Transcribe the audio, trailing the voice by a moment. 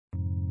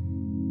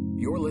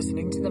You're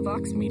listening to the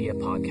Vox Media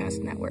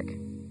Podcast Network.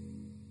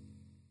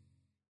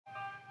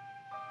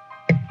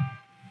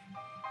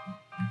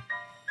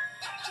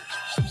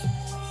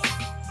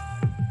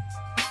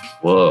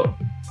 Whoa.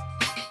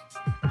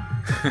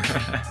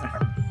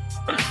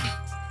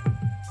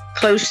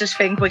 Closest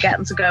thing we're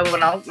getting to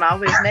going out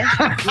now, isn't it?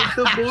 With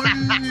the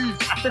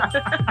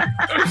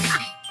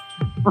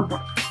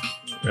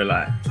boys.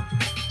 Relax.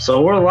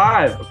 So we're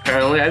live,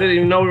 apparently. I didn't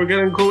even know we were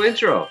getting a cool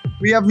intro.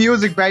 We have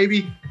music,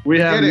 baby. We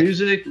have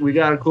music. We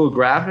got a cool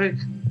graphic.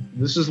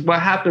 This is what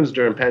happens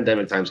during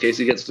pandemic times.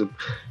 Casey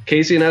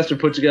and Esther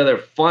put together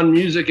fun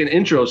music and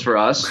intros for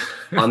us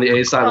on the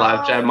A-Side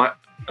Live Chat.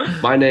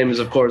 My name is,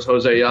 of course,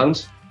 José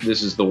Youngs.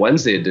 This is the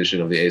Wednesday edition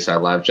of the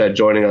A-Side Live Chat.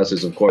 Joining us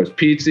is, of course,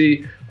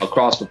 Petesy,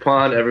 across the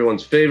pond,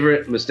 everyone's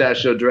favorite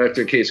mustachio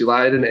director, Casey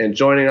Lyden. And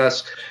joining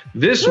us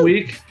this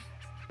week,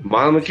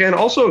 Molly McCann,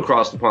 also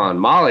across the pond.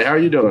 Molly, how are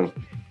you doing?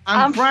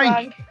 I'm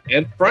Frank.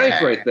 And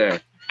Frank right there.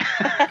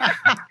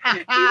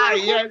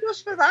 Yes.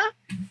 Just for that?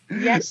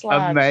 Yes,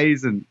 lad.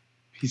 Amazing.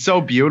 He's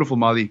so beautiful,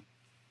 Molly.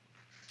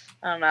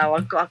 I don't know.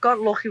 I got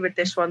lucky with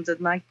this one,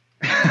 didn't I?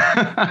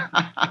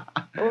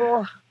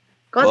 Oh,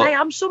 God, Well, I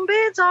am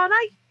sunbirds, aren't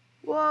I?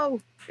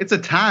 Whoa. It's a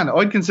tan.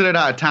 I'd consider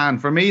that a tan.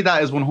 For me,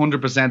 that is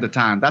 100% a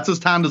tan. That's as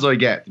tanned as I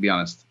get, to be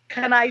honest.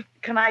 Can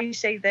I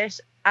say this?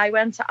 I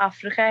went to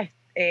Africa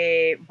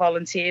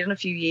volunteering a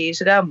few years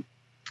ago,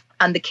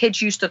 and the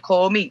kids used to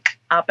call me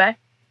Abbe,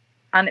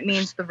 and it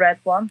means the red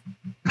one.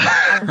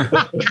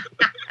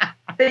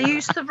 They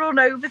used to run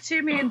over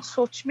to me and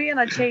touch me, and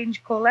I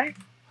changed colour.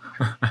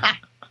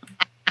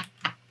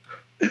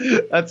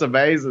 That's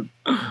amazing.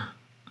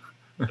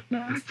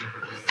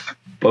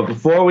 But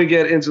before we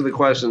get into the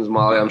questions,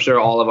 Molly, I'm sure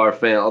all of our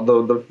fans,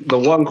 although the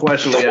one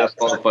question we ask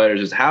all the fighters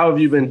is, how have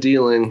you been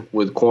dealing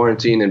with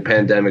quarantine and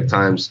pandemic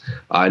times?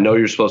 I know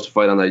you're supposed to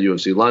fight on that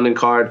UFC London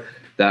card.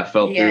 That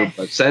fell through.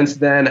 But since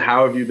then,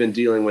 how have you been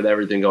dealing with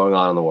everything going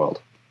on in the world?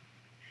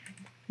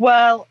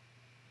 Well,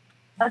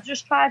 I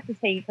just tried to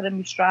take it in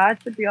my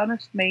stride, to be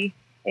honest, mate.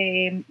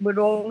 We're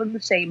all in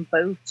the same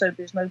boat, so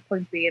there's no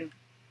point being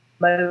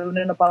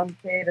moaning about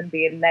it and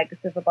being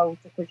negative about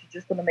it, because you're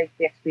just going to make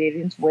the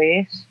experience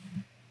worse.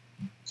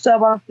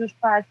 So I've just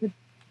tried to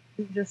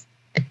just,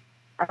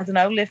 I don't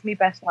know, live my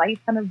best life,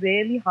 and I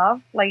really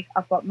have. Like,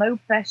 I've got no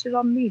pressure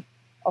on me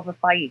of a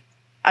fight.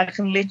 I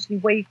can literally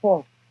wake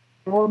up,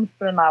 run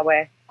for an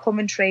hour, come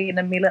and train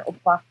in my little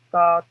back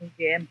garden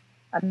gym,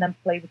 and then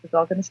play with the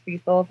dog in the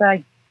street all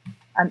day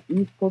and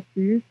eat good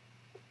food.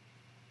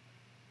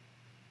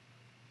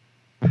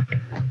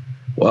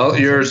 Well,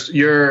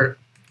 you're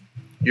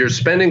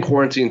spending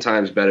quarantine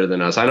times better than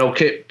us. I know,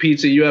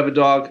 Pizza, you have a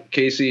dog.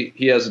 Casey,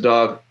 he has a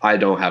dog. I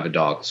don't have a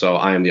dog, so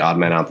I am the odd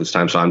man out this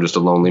time. So I'm just a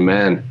lonely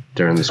man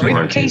during this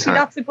quarantine Casey, time.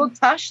 that's a good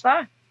tash,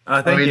 that.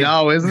 Thank you.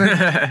 know, isn't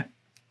it?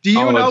 Do you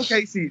know, it's-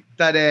 Casey,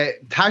 that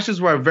tashes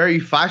were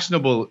very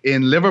fashionable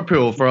in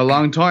Liverpool for a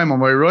long time?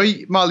 Am I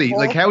right, Molly?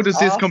 Like, how does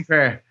this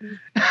compare?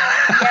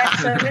 Yeah,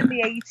 so in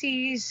the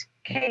 80s,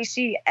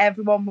 Casey,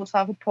 everyone would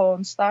have a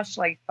porn stash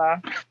like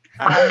that,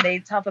 and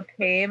they'd have a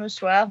perm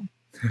as well.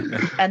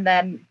 And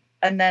then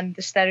the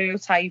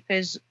stereotype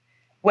is,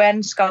 when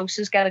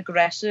Scousers get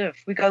aggressive,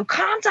 we go,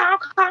 calm down.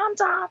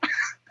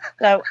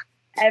 So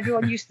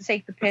everyone used to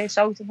take the piss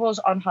out of us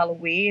on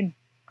Halloween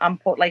and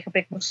put like a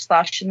big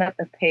moustache and a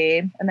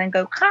perm, and then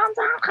go, calm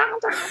down.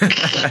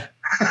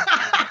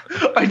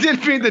 I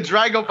didn't mean to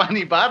drag up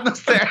any badness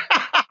there.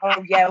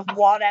 Oh yeah,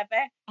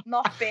 whatever.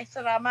 Not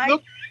bitter, am I?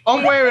 Look,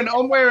 I'm wearing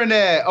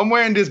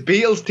this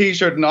Beatles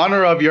t-shirt in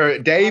honor of your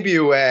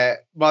debut,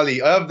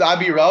 Molly. I have the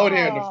Abbey Road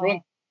here in the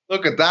front.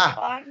 Look at that.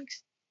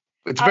 Thanks.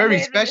 It's very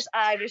I'm special. This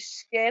Irish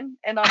skin,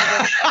 and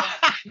I'm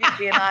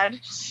being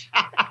Irish.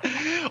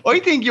 I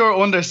think you're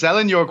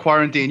underselling your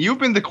quarantine. You've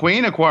been the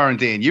queen of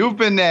quarantine. You've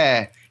been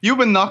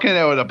knocking it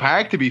out of the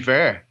park, to be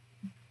fair.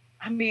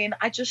 I mean,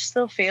 I just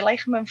still feel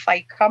like I'm in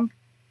fight camp.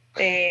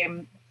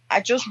 I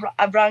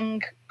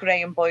rang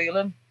Graham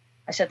Boylan.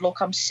 I said,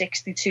 look, I'm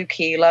 62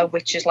 kilo,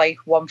 which is like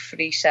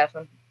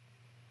 137.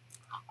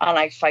 And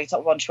I fight at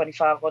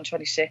 125,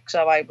 126.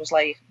 So I was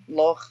like,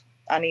 look,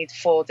 I need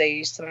 4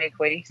 days to make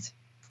weight.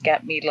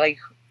 Get me like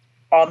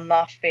on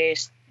that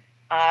first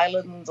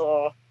island,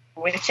 or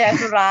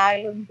whichever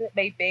island it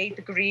may be,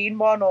 the green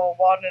one or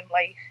one in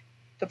like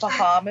the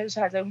Bahamas.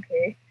 I don't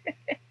care.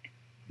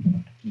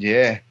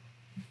 Yeah.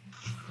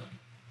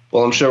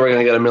 Well, I'm sure we're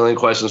going to get a million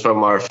questions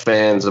from our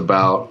fans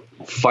about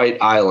Fight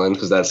Island,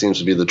 because that seems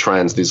to be the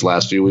trends these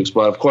last few weeks.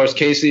 But of course,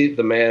 Casey,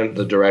 the man,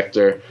 the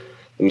director,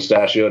 the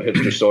mustachioed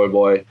hipster soy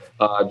boy.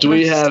 Do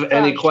we have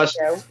any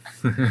questions?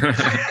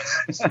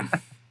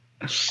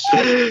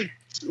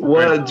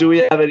 Do we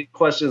have any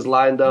questions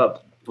lined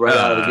up right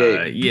out of the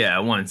gate? Yeah,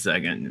 1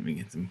 second. Let me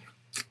get some.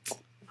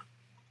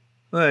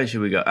 Where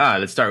should we go?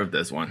 Let's start with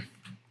this one.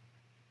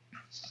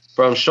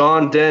 From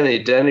Sean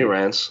Denny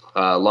Rants,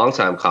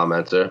 longtime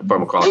commenter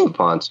from across the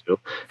pond too.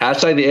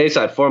 Hashtag the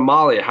A-side. For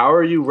Molly, how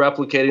are you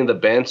replicating the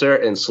banter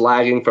and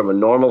slagging from a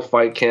normal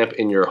fight camp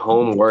in your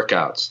home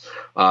workouts?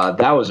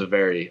 That was a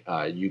very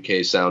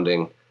UK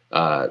sounding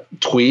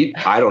tweet.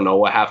 I don't know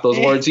what half those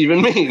words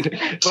even mean.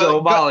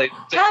 So, Molly.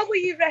 How were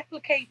you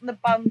replicating the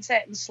banter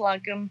and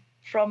slagging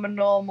from a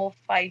normal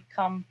fight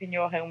camp in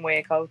your home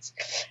workouts?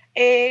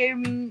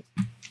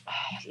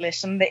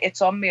 Listen,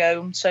 it's on my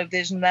own, so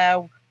there's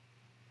no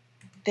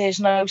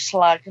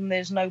slagging,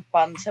 there's no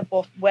banter.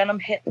 But when I'm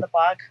hitting the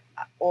bag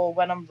or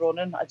when I'm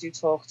running, I do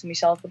talk to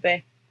myself a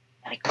bit.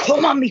 Like,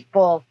 come on,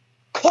 Meatball.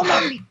 Come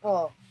on,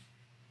 Meatball.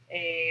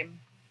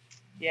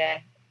 Yeah,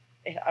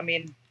 I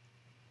mean,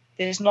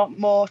 there's not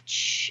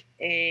much,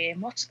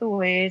 what's the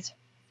word?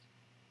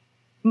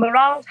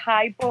 Morale's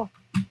high, but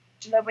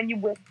you know, when you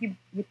work with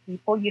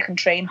people, you can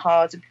train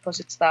harder because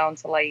it's down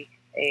to like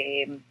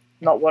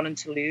not wanting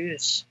to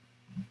lose.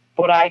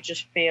 But I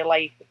just feel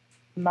like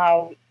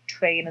now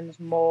training's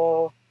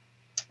more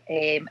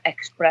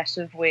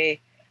expressive, where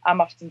I'm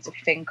having to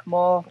think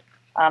more,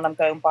 and I'm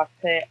going back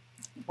to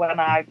when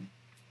I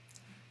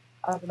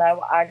don't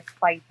know, I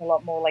fight a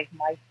lot more like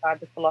my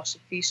kind of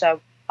philosophy.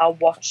 So I'll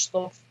watch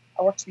stuff.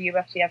 I watch the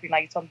UFC every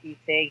night on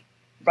BT,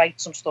 write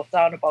some stuff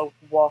down about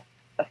what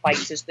a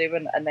fighter's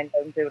doing, and then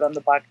go and do it on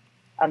the bag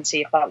and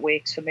see if that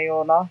works for me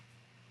or not.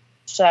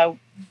 So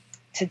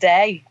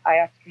today I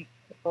actually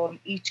done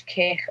each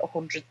kick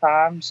 100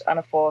 times, and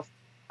I thought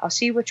I'll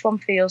see which one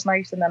feels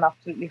nice and then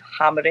absolutely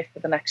hammer it for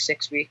the next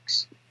 6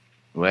 weeks.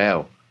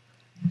 Wow.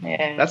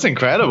 Yeah, that's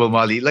incredible,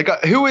 Molly. Like,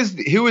 who is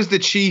the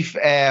chief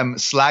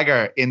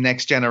slagger in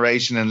Next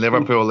Generation in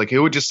Liverpool? Like,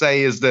 who would you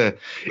say is the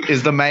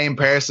main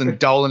person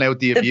doling out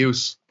the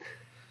abuse?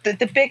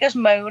 The biggest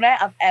moaner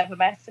I've ever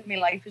met in my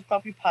life is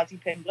probably Paddy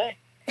Pimblett.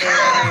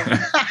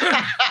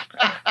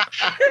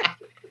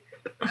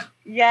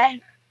 Yeah,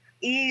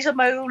 he's a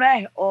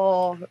moaner,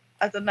 or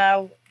I don't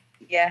know.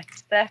 Yeah,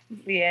 it's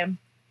definitely him.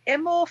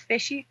 Him or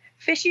Fishy.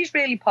 Fishy's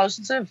really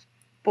positive,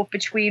 but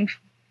between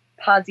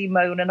Paddy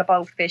moaning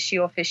about Fishy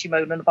or Fishy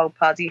moaning about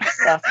Paddy,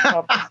 that's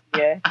probably,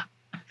 yeah.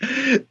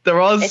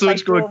 They're all such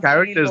like good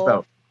characters,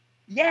 though.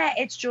 Yeah,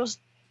 it's just,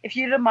 if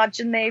you'd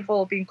imagine they've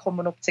all been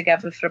coming up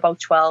together for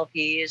about 12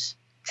 years,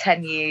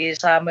 10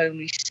 years. I'm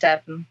only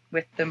 7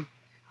 with them.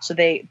 So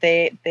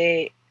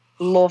they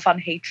love and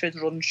hatred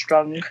run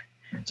strong. Do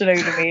you know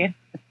what I mean?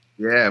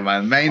 Yeah,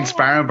 man. Main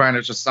sparring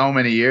partners for so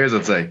many years,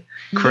 I'd say.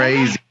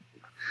 Crazy.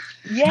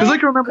 Yeah. Because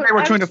like, I remember they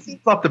were trying to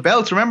flip the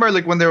belts. Remember,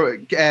 like when they were,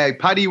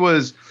 Paddy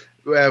was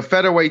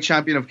featherweight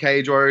champion of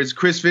Cage Warriors,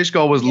 Chris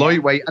Fishgold was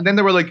lightweight, and then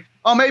they were like,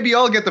 oh, maybe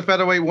I'll get the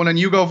featherweight one and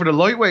you go for the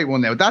lightweight one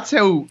now. That's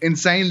how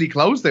insanely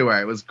close they were.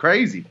 It was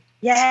crazy.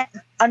 Yeah,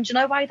 and do you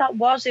know why that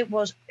was? It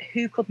was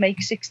who could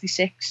make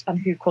 66 and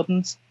who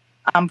couldn't.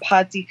 And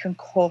Paddy can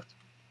cut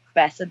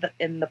better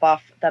in the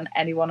bath than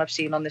anyone I've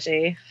seen on this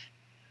earth.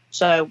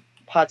 So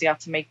Paddy had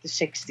to make the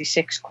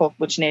 66 cut,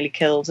 which nearly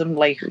killed him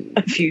like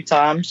a few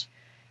times.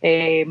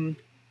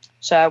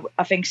 So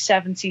I think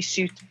 70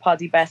 suits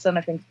Paddy better, and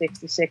I think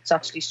 66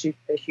 actually suits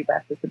Fishy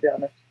better, to be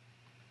honest.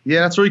 Yeah,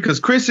 that's right. Because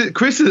Chris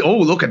is. Oh,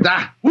 look at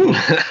that! Be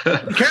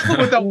careful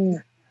with those.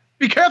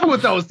 Be careful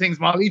with those things,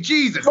 Molly.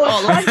 Jesus!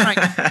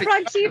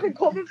 Frank's even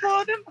coming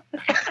for them.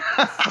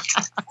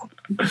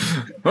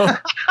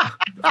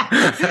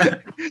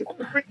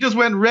 We just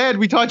went red.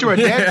 We thought you were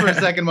dead for a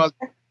second, Molly.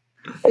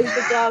 It was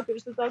the dog. It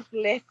was the dog's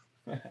lip.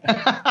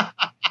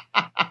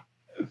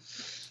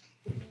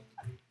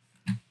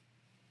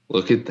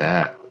 Look at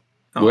that.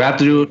 Oh. We have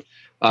to do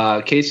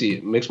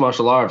Casey, mixed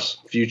martial arts,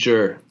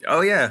 future.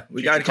 Oh yeah,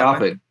 we got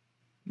topic.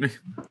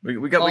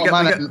 We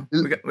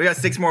got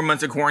 6 more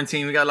months of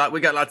quarantine. We got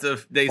lots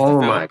of days to fill.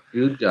 Oh my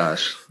good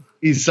gosh.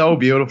 He's so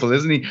beautiful,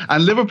 isn't he?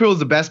 And Liverpool's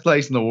the best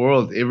place in the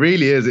world. It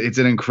really is. It's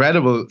an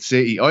incredible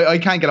city. I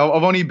can't get over.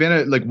 I've only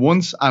been like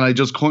once, and I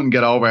just couldn't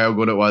get over how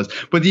good it was.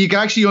 But you can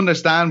actually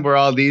understand where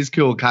all these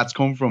cool cats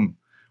come from.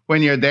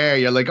 When you're there,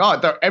 you're like,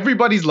 oh,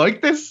 everybody's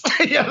like this.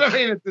 You know what I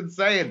mean? It's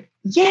insane.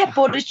 Yeah,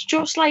 but it's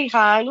just like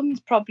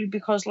Ireland, probably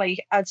because,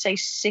 like, I'd say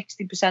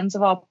 60%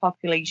 of our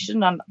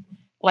population and,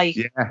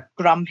 like,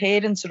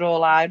 grandparents are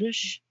all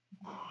Irish.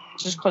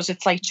 Just because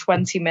it's like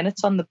 20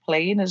 minutes on the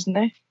plane, isn't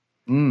it?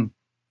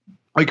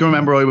 I can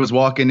remember I was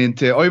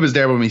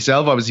there by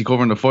myself, obviously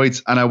covering the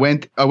fights, and I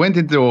went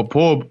into a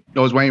pub.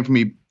 I was waiting for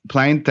me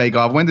plane to take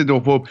off. Went into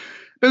a pub.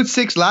 About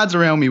 6 lads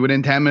around me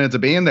within 10 minutes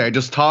of being there,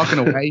 just talking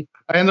away.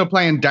 I ended up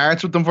playing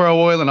darts with them for a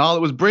while and all.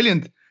 It was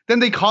brilliant. Then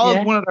they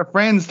called one of their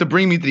friends to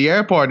bring me to the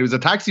airport. It was a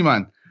taxi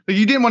man. Like,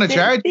 you didn't want to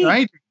charge me,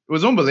 right? It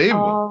was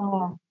unbelievable.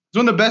 Oh. It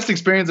was one of the best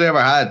experiences I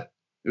ever had.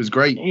 It was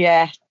great.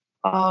 Yeah.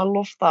 Oh, I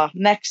love that.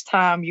 Next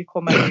time you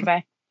come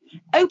over,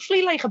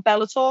 hopefully like a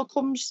Bellator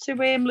comes to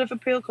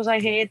Liverpool, because I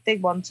heard they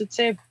wanted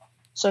to.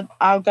 So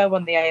I'll go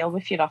on the ale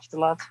with you after,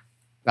 lad.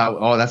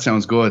 That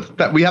sounds good.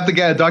 We have to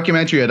get a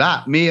documentary of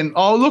that. Me and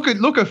look at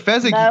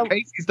Fezzik,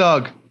 Casey's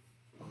dog.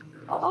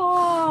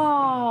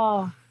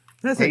 Oh,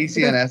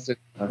 Casey and Esther.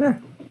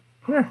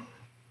 Yeah.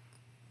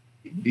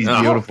 He's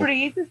beautiful. What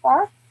breed is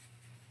that?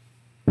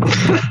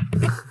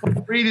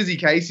 What breed is he,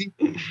 Casey?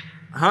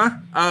 Huh?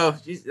 Oh,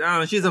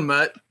 she's a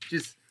mutt.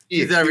 She's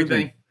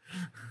everything.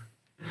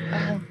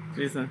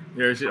 Lisa.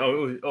 Here,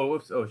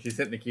 whoops. Oh, she's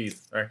hitting the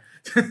keys. Sorry.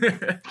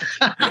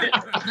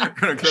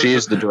 She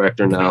is the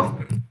director now.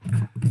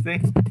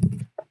 See?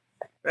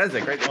 That's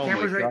it. Right. The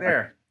camera's right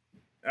there.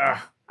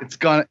 It's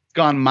gone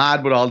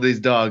mad with all these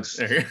dogs.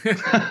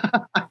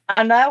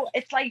 I know,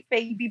 it's like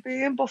baby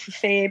boom, but for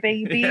fur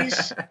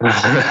babies.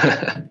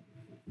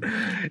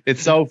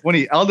 It's so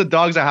funny. All the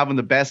dogs are having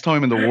the best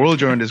time in the world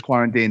during this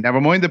quarantine. Never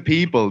mind the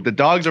people. The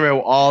dogs are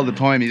out all the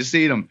time. You just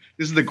see them.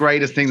 This is the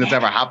greatest thing that's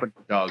ever happened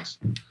to dogs.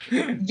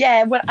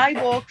 Yeah, when I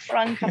walk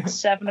Frank at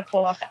 7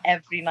 o'clock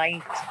every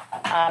night,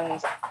 and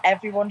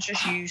everyone's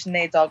just using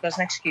their dog as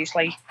an excuse,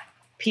 like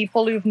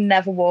people who've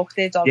never walked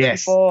their dog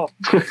before.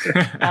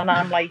 And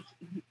I'm like,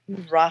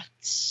 you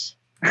rats.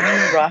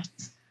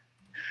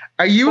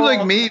 Are you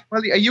like me?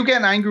 Are you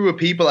getting angry with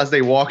people as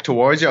they walk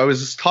towards you? I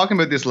was just talking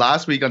about this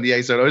last week on the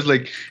A side. I was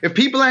like, if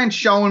people aren't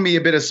showing me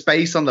a bit of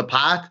space on the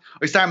path,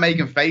 I start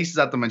making faces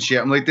at them and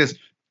shit. I'm like this.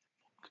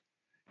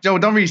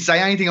 Don't really say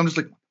anything. I'm just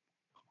like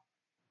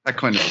that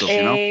kind of stuff,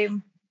 you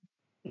know?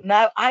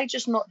 No, I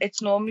just not.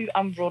 It's normally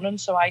I'm running,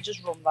 so I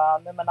just run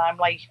around them, and I'm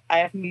like, I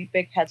have my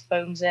big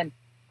headphones in,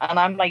 and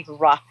I'm like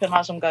rapping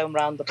as I'm going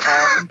around the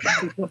park, and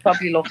people are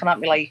probably looking at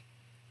me like,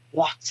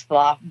 "What's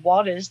that?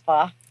 What is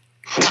that?"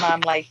 And I'm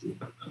like,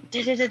 do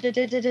you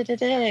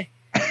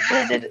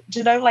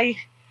know, like,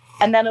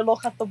 and then I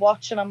look at the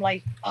watch and I'm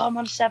like, oh, I'm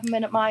on a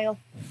 7-minute mile.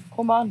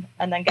 Come on.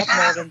 And then get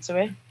more into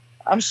it.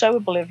 I'm so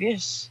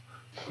oblivious.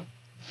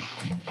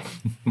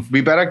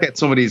 We better get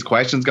some of these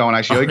questions going.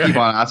 Actually, I keep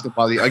on asking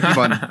Polly. I keep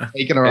on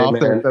taking her off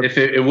there. If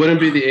it wouldn't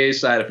be the A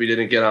side if we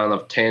didn't get on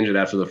a tangent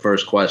after the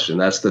first question.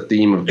 That's the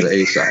theme of the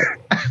A side.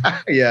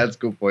 Yeah, that's a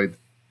good point.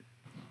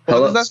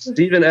 Hello,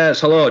 Stephen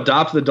S. Hello,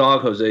 adopt the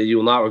dog, Jose. You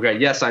will not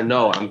regret. Yes, I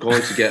know. I'm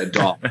going to get a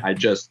dog.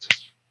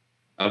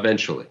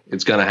 Eventually,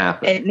 it's going to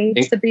happen. It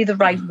needs to be the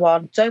right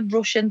one. Don't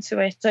rush into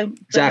it. Don't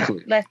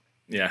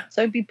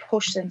be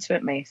pushed into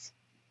it, mate.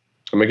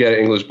 I'm going to get an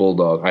English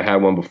bulldog. I had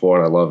one before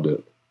and I loved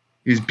it.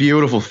 He's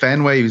beautiful.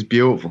 Fenway, he was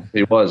beautiful.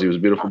 He was a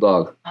beautiful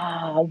dog.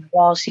 Oh,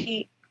 was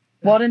he?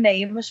 What a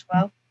name as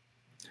well.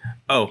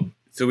 Oh,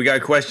 so we got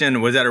a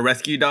question. Was that a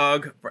rescue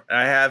dog?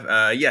 I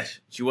have. Yes,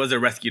 she was a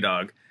rescue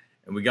dog.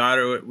 And we got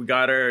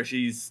her.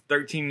 She's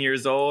 13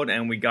 years old,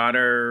 and we got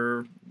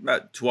her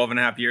about 12 and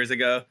a half years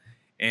ago.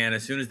 And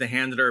as soon as the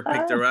handler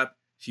picked her up,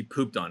 she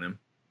pooped on him.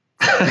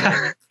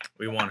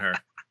 We want her.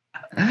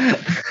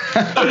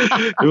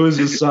 It was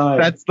a sign.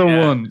 That's the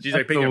one. She's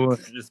like,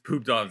 just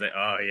pooped on. I was like,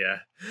 oh yeah.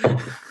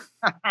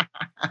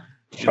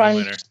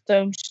 Frank,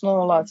 don't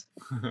snore, lads.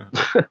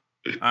 All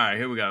right,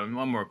 here we go.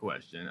 One more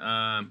question.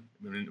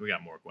 We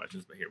got more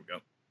questions, but here we go.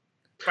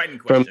 Fighting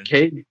question.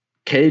 From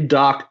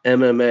K-Doc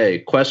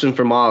MMA. Question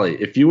for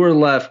Molly. If you were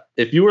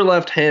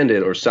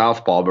left-handed or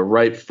southpaw but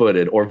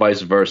right-footed or vice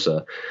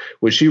versa,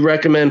 would she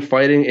recommend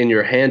fighting in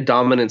your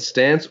hand-dominant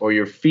stance or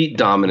your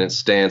feet-dominant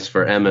stance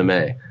for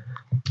MMA?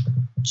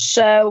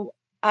 So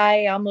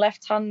I am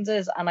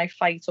left-handed and I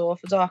fight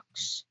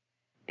orthodox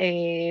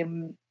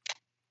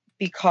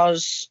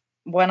because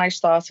when I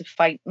started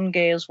fighting,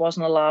 girls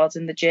wasn't allowed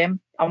in the gym.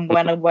 And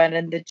when I went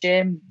in the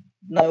gym,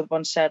 no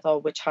one said, oh,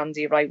 which hand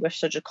do you right with?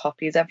 So I just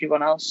copied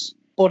everyone else.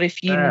 But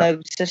if you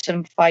notice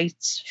in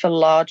fights, for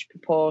large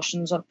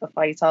proportions of the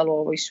fight, I'll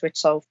always switch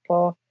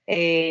southpaw.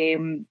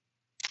 I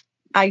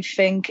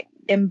think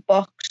in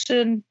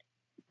boxing,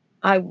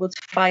 I would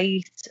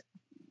fight.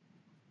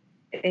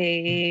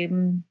 I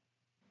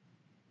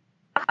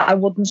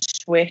wouldn't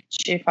switch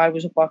if I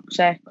was a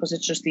boxer because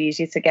it's just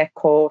easier to get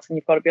caught and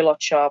you've got to be a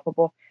lot sharper.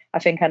 But I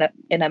think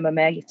in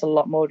MMA, it's a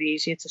lot more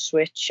easier to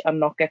switch and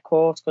not get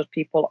caught because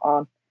people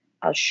aren't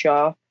as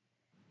sharp.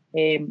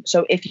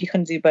 So if you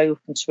can do both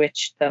and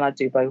switch, then I'd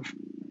do both.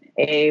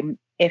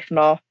 If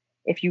not,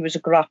 if you was a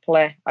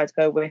grappler, I'd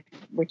go with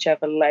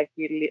whichever leg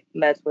you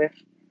led with.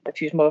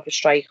 If you're more of a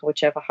striker,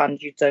 whichever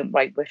hand you don't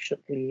right with should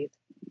lead.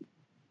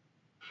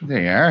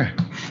 There you are.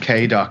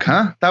 K-Doc,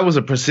 huh? That was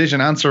a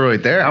precision answer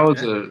right there.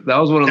 That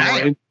was one of the more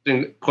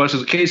interesting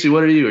questions. Casey,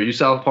 what are you? Are you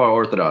southpaw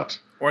or orthodox?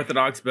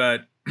 Orthodox,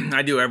 but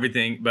I do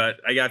everything. But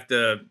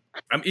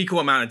I'm equal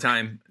amount of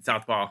time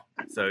southpaw.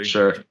 So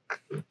sure.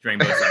 Drain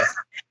both sides.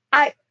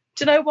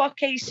 Do you know what,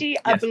 Casey?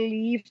 Yes. I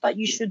believe that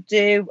you should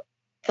do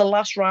the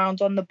last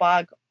round on the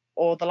bag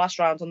or the last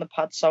round on the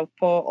pad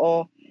southpaw,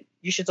 or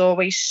you should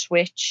always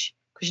switch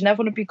because you never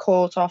want to be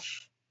caught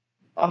off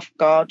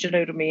guard, you know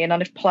what I mean?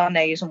 And if plan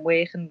A isn't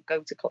working,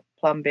 go to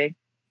plan B.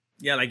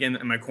 Yeah, like in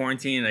my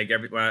quarantine, like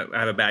I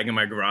have a bag in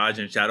my garage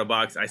and shadow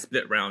box. I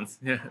split rounds.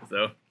 Yeah,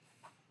 so.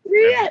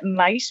 Yeah,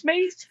 nice,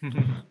 mate.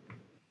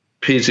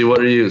 Petesy, what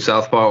are you,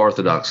 southpaw or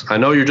orthodox? I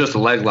know you're just a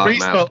leg lock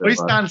master. We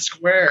stand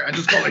square and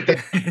just go like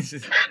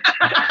this.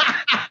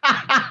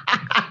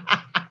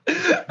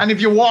 And if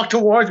you walk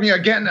towards me or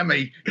getting at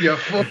me, you're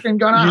fucking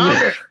gonna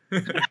have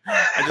it.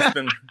 I just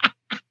been.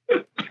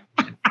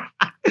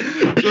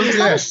 Is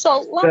that a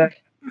salt lock?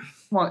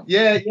 Come on.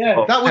 Yeah.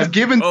 Oh, that was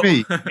given to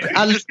me.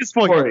 At least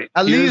fight.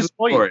 At least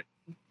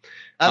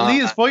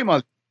fight,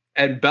 Molly.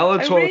 And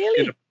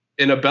Bellator,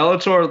 in the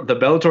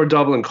Bellator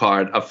Dublin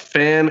card, a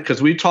fan,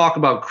 because we talk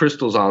about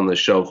crystals on the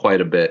show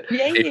quite a bit.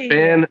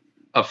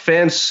 A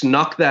fan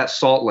snuck that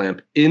salt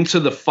lamp into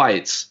the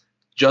fights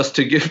just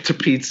to give to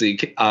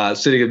Petesy,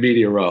 sitting in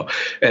media row,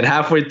 and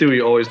halfway through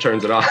he always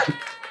turns it on.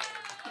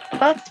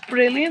 That's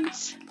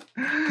brilliant.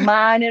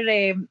 Mine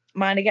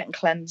are getting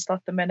cleansed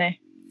at the minute.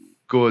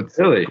 Good.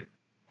 Really?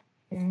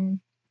 Did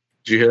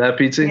you hear that,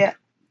 Petesy? Yeah.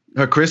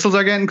 Her crystals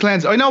are getting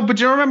cleansed. I know, but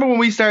do you remember when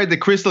we started the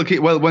Crystal Key?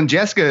 Well, when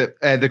Jessica,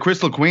 the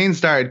Crystal Queen,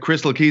 started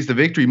Crystal Keys to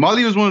Victory,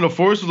 Molly was one of the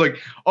first. Was like,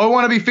 I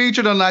want to be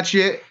featured on that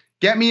shit.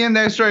 Get me in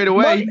there straight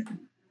away.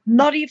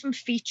 Not even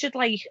featured.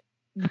 Like,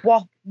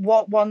 what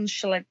ones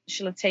shall I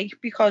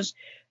take? Because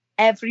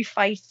every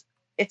fight,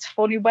 it's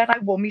funny, when I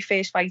won my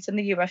first fight in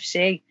the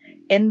UFC,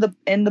 in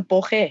the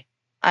bucket,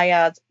 I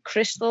had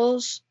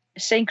crystals,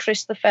 Saint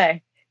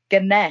Christopher,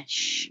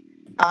 Ganesh,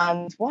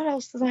 and what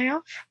else did I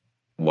have?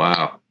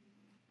 Wow.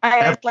 I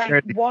had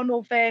like one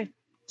other,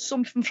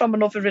 something from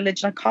another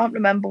religion. I can't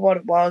remember what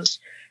it was.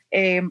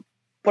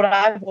 But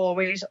I've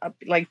always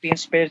like being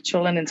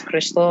spiritual and into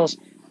crystals.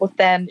 But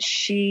then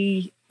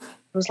she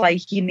was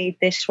like, you need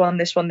this one,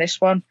 this one,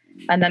 this one.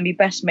 And then my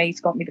best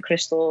mate got me the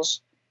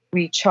crystals.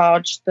 We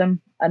charged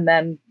them, and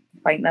then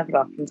fight never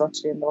happened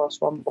actually in the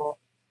last one, but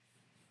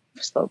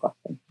I've still got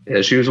them. Yeah,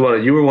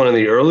 you were one of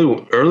the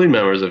early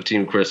members of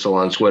Team Crystal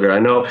on Twitter. I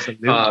know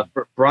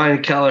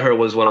Brian Kelleher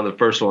was one of the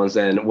first ones,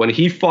 and when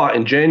he fought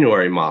in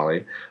January,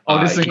 Molly,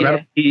 this is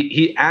incredible.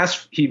 He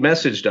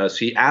messaged us.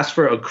 He asked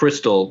for a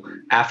crystal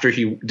after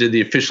he did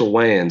the official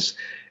weigh-ins,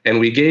 and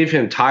we gave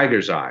him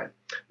Tiger's Eye,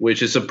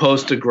 which is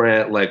supposed to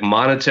grant like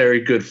monetary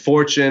good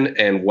fortune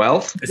and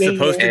wealth. It's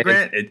supposed to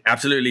grant it,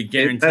 absolutely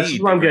guaranteed. That's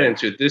what I'm getting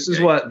to. This is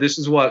what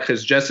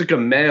because Jessica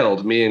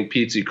mailed me and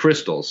Petesy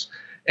crystals.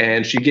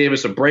 And she gave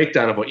us a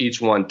breakdown of what each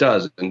one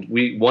does. And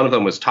one of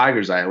them was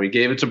Tiger's Eye, and we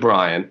gave it to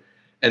Brian.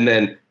 And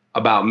then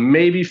about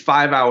maybe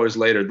 5 hours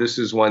later, this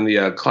is when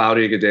the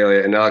Claudia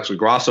Gadelha and Alex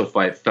Grasso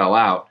fight fell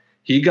out.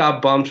 He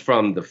got bumped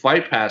from the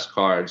Fight Pass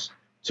cards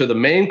to the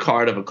main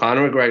card of a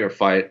Conor McGregor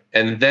fight,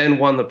 and then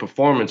won the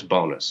performance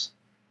bonus.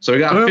 So he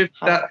got 50.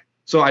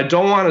 So I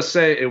don't want to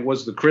say it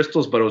was the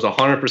crystals, but it was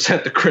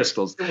 100% the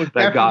crystals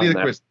that got him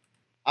there.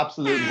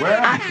 Absolutely. Where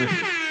are the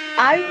crystals?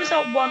 I was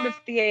at one of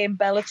the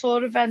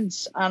Bellator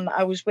events, and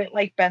I was with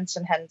like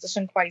Benson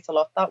Henderson quite a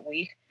lot that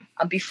week.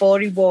 And before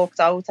he walked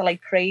out, I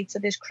like prayed to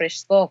this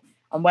crystal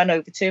and went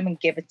over to him and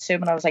gave it to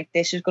him. And I was like,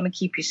 "This is going to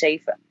keep you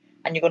safer,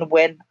 and you're going to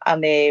win."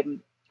 And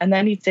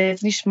then he did,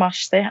 and he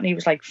smashed it. And he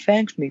was like,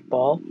 "Thanks,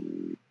 Meatball."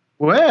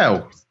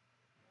 Wow.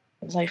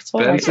 I was like,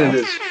 Benson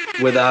is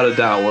without a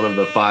doubt one of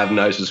the 5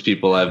 nicest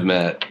people I've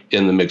met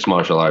in the mixed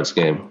martial arts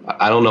game.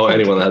 I don't know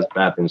anyone that has a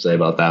bad thing to say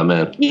about that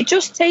man. He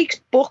just takes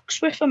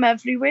books with him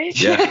everywhere.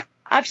 Yeah.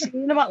 I've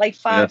seen him at like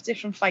 5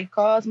 different fight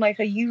cards. I'm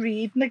like, "Are you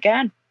reading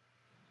again?"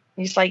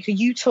 He's like, "Are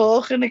you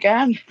talking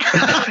again?"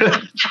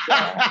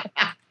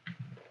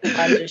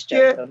 I'm just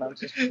joking. I'm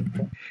just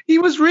joking. He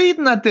was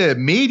reading at the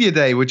media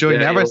day, which I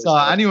never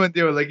saw anyone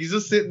do. Like, he's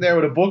just sitting there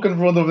with a book in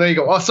front of him. And you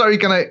go, "Oh, sorry,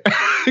 can I?"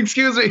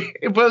 Excuse me.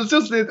 Well, it's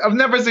just I've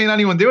never seen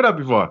anyone do that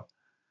before.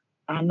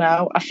 I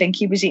know. I think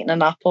he was eating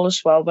an apple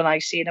as well when I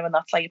seen him, and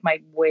that's like my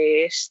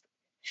worst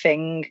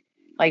thing.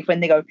 Like when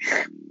they go,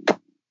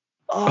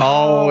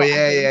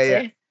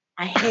 yeah.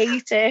 I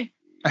hate it.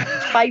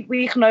 Fight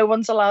week, no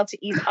one's allowed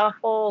to eat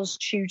apples,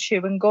 chew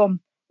chewing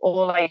gum,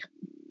 or like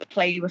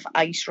play with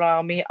ice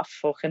around me. I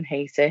fucking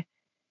hate it.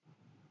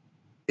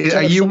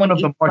 Are you one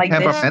of the more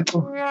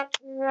temperamental?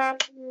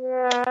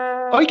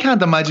 I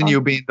can't imagine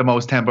you being the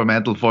most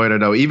temperamental fighter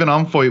though, even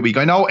on fight week.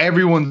 I know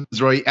everyone's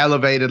right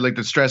elevated, like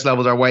the stress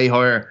levels are way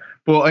higher.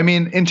 But I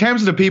mean, in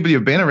terms of the people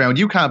you've been around,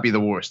 you can't be the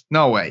worst.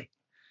 No way.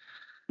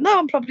 No,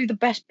 I'm probably the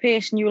best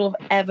person you'll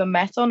have ever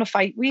met on a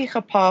fight week,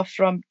 apart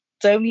from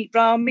don't eat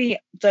around me,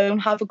 don't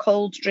have a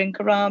cold drink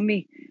around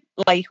me.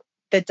 Like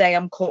the day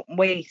I'm cutting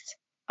weight,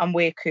 and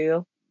we're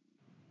cool.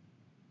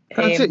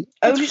 Only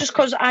just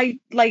because I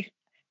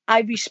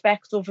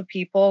respect other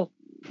people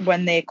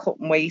when they're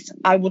cutting weight.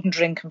 I wouldn't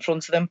drink in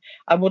front of them.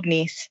 I wouldn't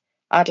eat.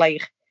 I'd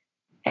like,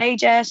 "Hey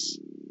Jess,"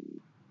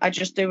 I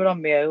just do it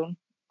on my own.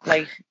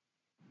 Like,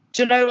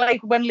 do you know,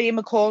 like when Liam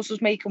McCall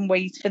was making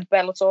weight for the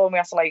Bellator, and we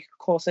had to like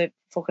cut it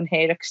fucking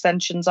hair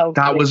extensions out.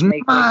 That was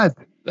mad.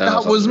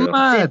 That was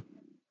mad.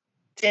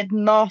 Did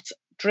not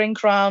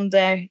drink round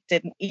there.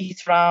 Didn't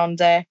eat round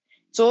there.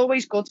 It's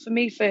always good for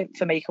me for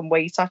making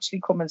weight.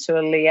 Actually, coming to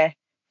a Leah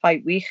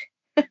fight week.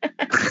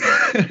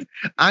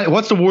 And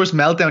what's the worst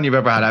meltdown you've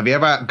ever had? Have you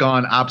ever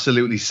gone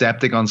absolutely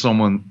septic on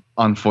someone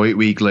on fight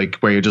week, like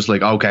where you're just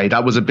like, okay,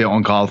 that was a bit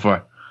uncalled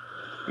for?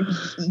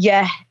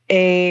 Yeah.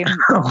 Yeah.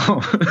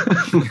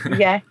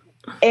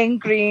 In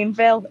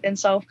Greenville, in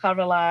South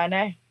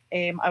Carolina,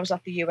 I was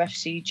at the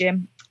UFC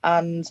gym,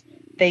 and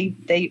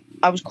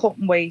I was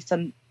cutting weight,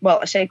 and well,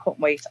 I say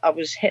cutting weight, I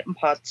was hitting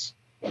pads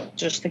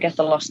just to get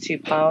the last 2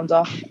 pounds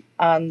off,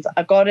 and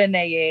I got in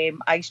a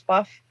ice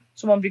bath.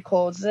 Someone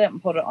recorded it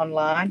and put it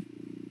online,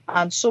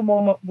 and some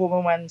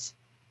woman went,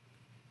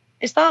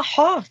 "Is that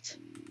hot?"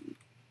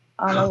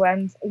 And I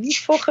went, are you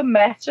fucking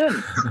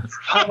messing?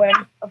 I went,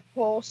 of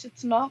course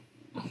it's not.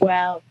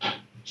 Well,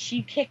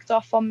 she kicked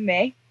off on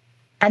me,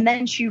 and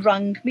then she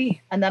rang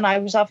me, and then I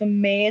was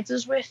having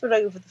murders with her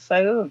over the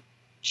phone.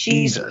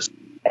 She's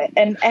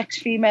an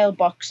ex-female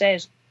boxer.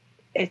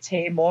 It's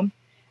her mum.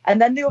 And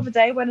then the other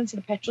day I went into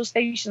the petrol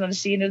station and I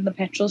seen her in the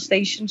petrol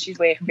station. She's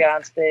working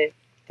behind the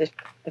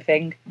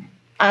thing.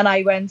 And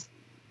I went,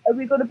 are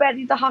we going to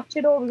bury the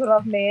hatchet or are we going to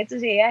have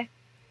murders here?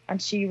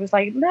 And she was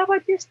like, no,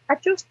 I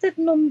just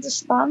didn't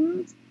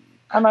understand.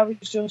 And I was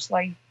just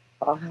like,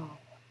 oh.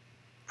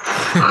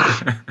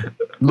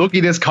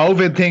 Lucky this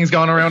COVID thing's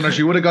going around or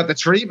she would have got the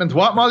treatment.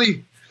 What,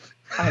 Molly?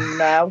 I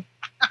know.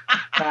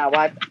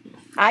 No,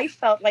 I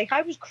felt like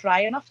I was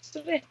crying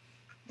after it.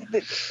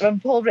 When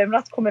Paul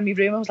Rimrath come in my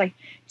room, I was like,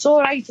 it's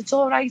all right.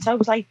 I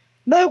was like,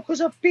 no,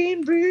 because I've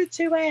been rude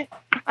to her.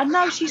 And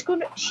now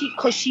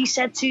because she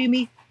said to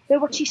me, know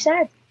what she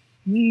said?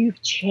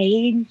 You've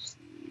changed.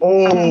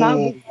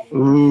 Oh,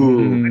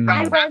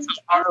 that's a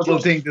horrible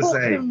thing to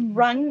say.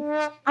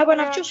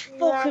 I've just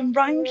fucking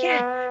rang you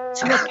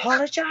to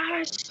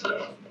apologise.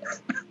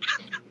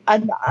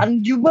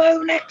 And you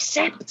won't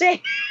accept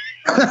it.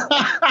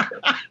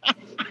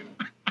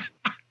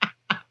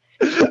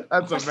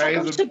 That's amazing.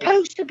 I'm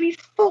supposed to be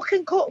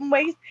fucking cutting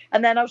weight.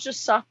 And then I was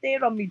just sat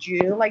there on my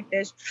duel like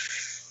this.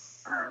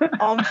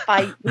 On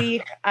fight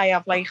week, I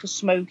have like a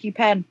smoky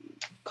pen.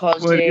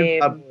 Because,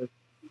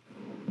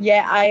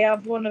 yeah, I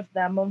have one of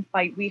them on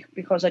fight week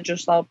because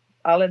I'll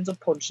end up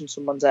punching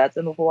someone's head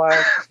in a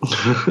while.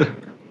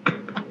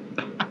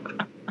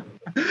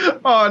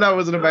 Oh, that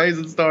was an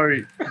amazing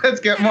story. Let's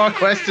get more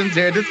questions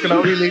here. This can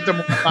only lead to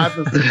more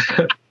madness.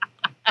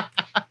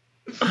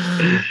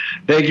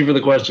 Thank you for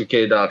the question,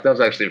 K-Doc. That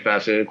was actually a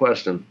fascinating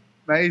question.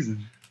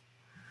 Amazing.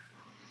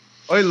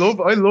 I love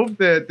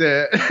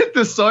the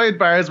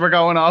sidebars we're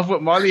going off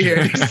with Molly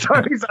here. These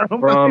stories are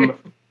from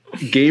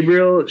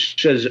Gabriel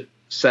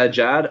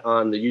Sajad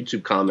on the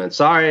YouTube comment.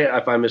 Sorry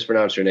if I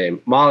mispronounced your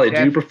name. Molly,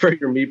 do you prefer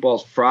your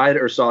meatballs fried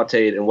or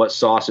sauteed, and what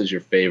sauce is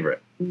your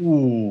favorite?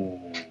 Ooh.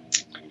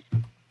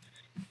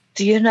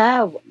 Do you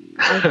know,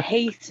 I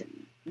hate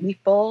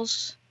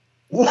meatballs.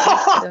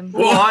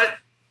 What?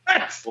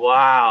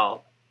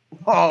 Wow.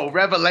 Oh,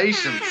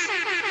 revelations.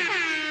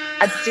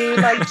 I do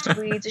like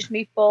Swedish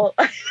meatballs.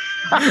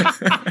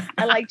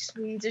 I like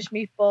Swedish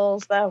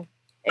meatballs though.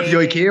 The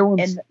IKEA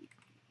ones?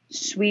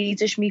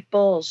 Swedish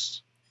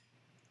meatballs.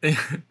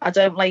 I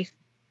don't like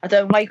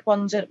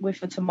ones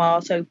with a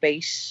tomato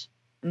base.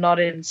 Not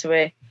into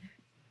it.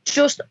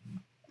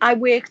 I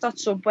worked at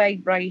Subway,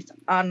 right?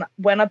 And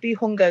when I'd be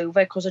hungover,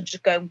 because I'd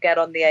just go and get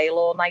on the ale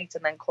all night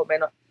and then come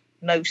in,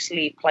 no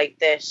sleep like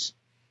this,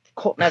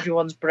 cutting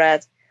everyone's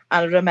bread.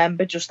 And I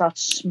remember just that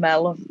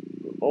smell of,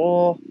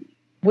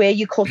 where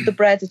you cut the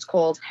bread, it's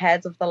called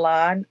head of the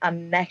line.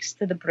 And next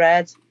to the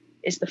bread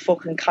is the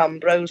fucking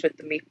Cambros with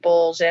the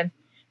meatballs in.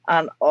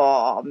 And,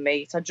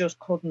 mate, I just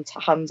couldn't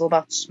handle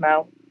that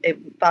smell.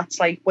 That's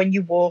like when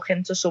you walk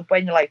into Subway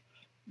and you're like,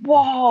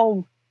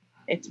 whoa,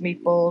 it's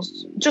meatballs.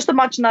 Just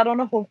imagine that on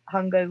a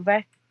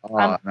hangover.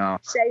 Oh, no.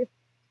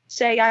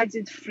 Say I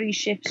did 3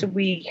 shifts a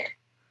week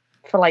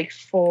for like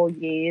 4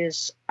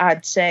 years.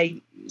 I'd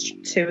say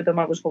 2 of them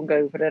I was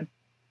hungover in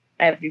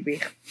every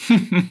week.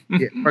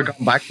 Yeah, we're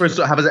going back for it.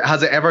 So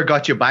has it ever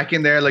got you back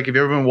in there? Like, have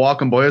you ever been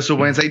walking by a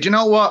Subway and say, do you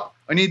know what?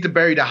 I need to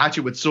bury the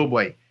hatchet with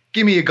Subway.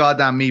 Give me a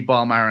goddamn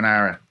meatball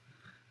marinara.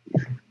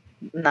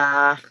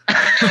 Nah.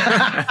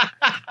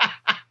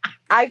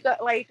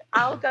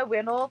 I'll go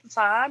in all the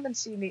time and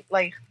see me,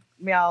 like,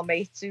 my old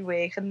mates who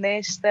work in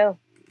there still.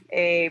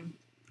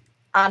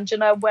 And, you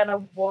know, when I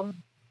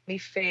won my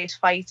first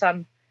fight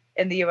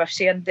in the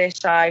UFC and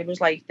this, I was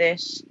like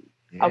this.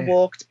 Yeah. I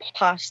walked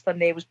past and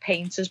there was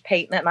painters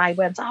painting it and I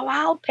went,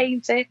 I'll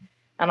paint it.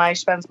 And I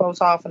spent about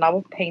half an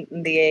hour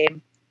painting the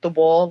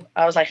wall.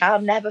 I was like,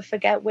 I'll never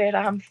forget where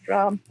I'm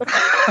from.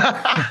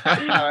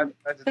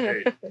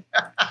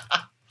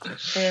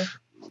 Yeah.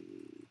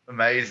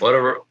 Amazing.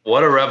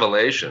 What a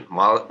revelation.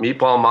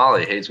 Meatball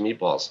Molly hates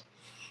meatballs.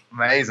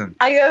 Amazing.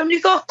 I only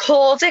got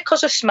called it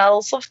because of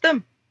smells of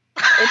them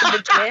in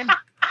the gym.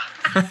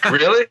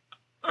 Really?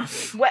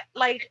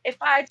 Like, if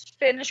I'd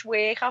finish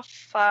work at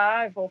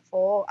 5 or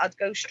 4, I'd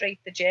go straight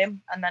to the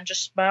gym and then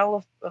just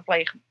smell of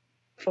like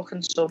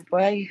fucking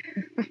Subway.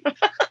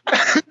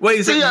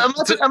 Wait, so yeah,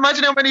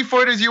 imagine how many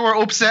fighters you were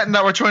upsetting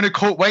that were trying to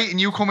cut weight and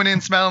you coming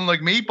in smelling like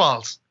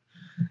meatballs.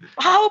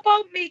 How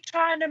about me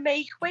trying to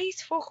make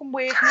weight fucking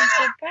working in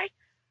Subway?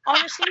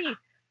 Honestly,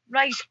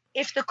 right,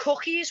 if the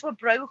cookies were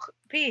broke,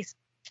 Pete,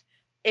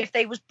 if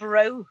they was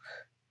broke,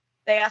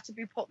 they had to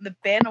be put in the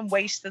bin and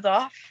wasted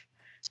off.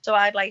 So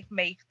I'd like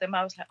make them.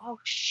 I was like, oh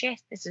shit,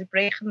 this is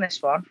breaking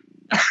this one.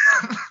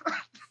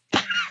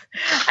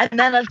 And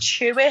then I'd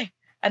chew it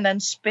and then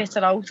spit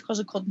it out because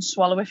I couldn't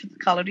swallow it for the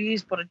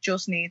calories, but it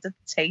just needed the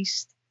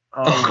taste.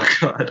 Oh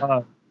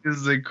God. This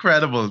is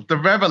incredible. The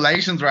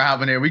revelations we're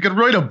having here. We could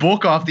write a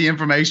book off the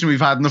information we've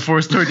had in the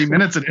first 30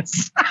 minutes of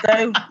this.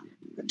 So,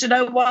 do you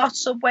know what?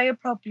 Subway would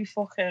probably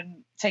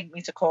fucking take me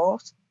to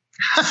court.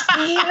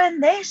 Stealing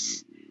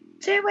this.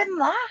 doing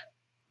that.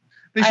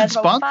 They I should had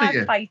about sponsor 5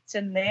 you. fights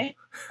in there.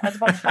 I had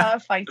about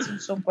 5 fights in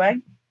Subway.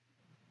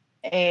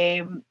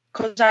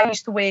 Because I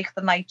used to work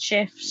the night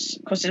shifts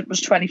because it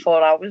was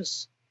 24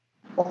 hours.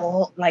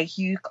 Oh, like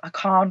I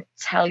can't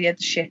tell you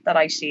the shit that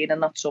I seen in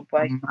that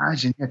Subway.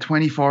 Imagine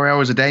 24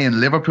 hours a day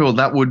in Liverpool.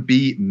 That would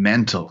be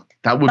mental.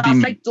 That's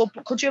be like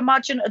double. Could you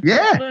imagine a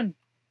Dublin?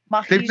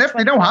 They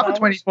don't have a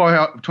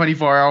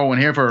 24-hour one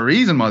here for a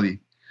reason, Molly.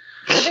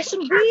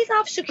 Listen, we'd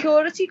have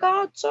security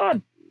guards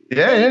on.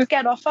 Yeah. We'd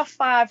get off at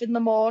 5 in the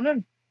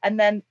morning, and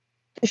then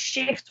the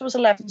shift was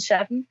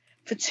 11/7.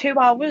 For 2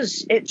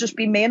 hours, it'd just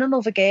be me and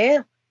another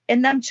girl.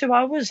 In them 2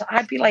 hours,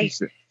 I'd be like,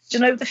 do you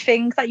know the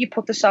thing that you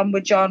put the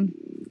sandwich on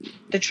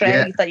the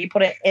tray that you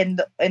put it in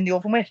the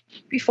oven with?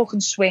 Be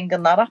fucking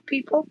swinging that at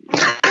people.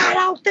 Get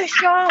out the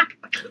shop.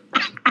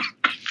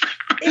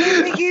 Who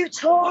are you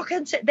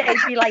talking to? They'd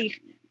be like,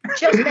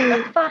 just make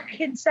a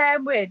fucking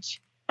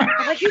sandwich.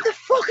 I'm like, who the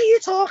fuck are you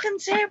talking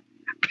to?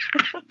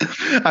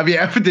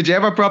 Did you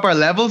ever proper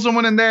level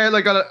someone in there,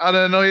 like on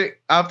a night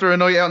after a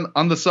night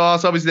on the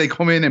sauce? Obviously, they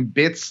come in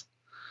bits.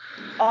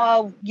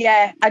 Oh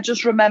yeah, I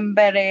just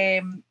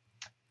remember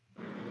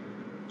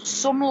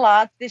some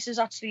lad. This is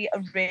actually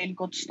a really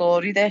good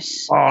story.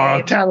 This.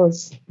 Tell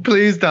us,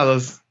 please tell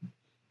us.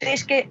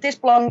 This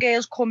blonde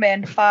girl's come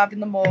in 5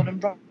 in the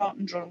morning,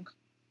 rotten drunk,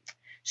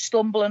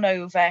 stumbling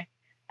over,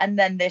 and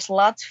then this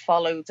lad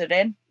followed her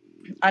in,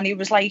 and he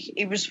was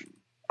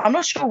I'm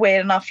not sure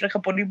where in Africa,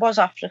 but he was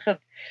African,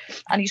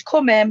 and he's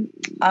come in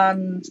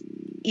and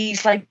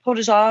he's like put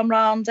his arm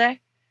round her,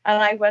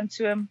 and I went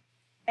to him,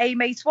 hey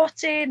mate,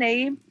 what's her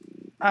name?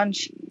 And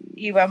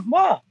he went,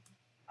 what?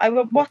 I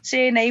went, what's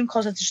her name?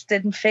 Because I just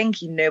didn't think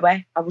he knew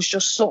her. I was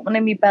just something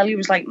in my belly. He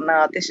was like,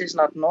 nah, this is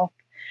not enough.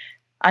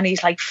 And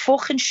he's like,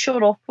 fucking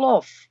shut up,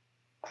 love.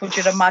 Could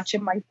you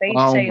imagine my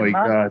face saying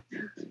that? God.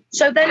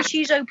 So then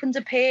she's opened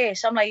a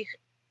purse. I'm like,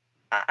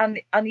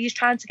 and he's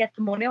trying to get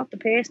the money out the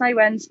purse. And I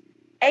went,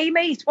 hey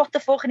mate, what the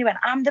fuck? And he went,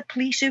 I'm the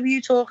police. Who are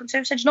you talking to?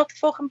 I said, it's not the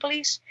fucking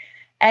police.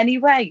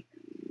 Anyway,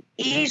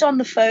 he's on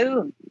the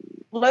phone.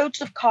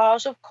 Loads of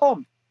cars have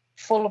come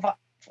full of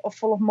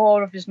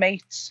more of his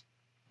mates,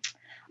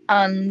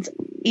 and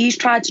he's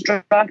tried to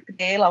drag the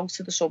girl out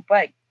to the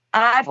Subway.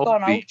 I've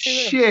gone out to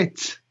him.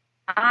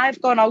 I've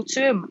gone out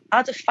to him. I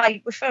had a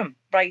fight with him,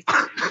 right?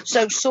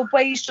 So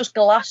Subway's just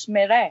glass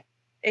mirror.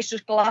 It's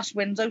just glass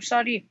window,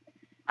 sorry.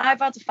 I've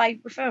had a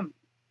fight with him.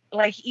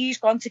 Like, he's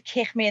gone to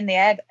kick me in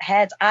the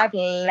head. I've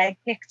leg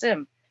kicked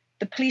him.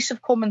 The police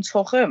have come and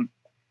took him.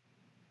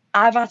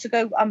 I've had to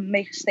go and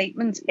make a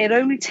statement. It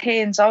only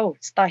turns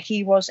out that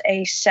he was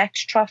a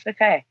sex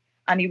trafficker,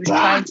 and he was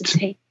trying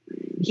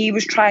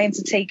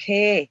to take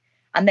her,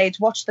 and they'd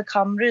watched the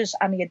cameras,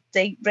 and he had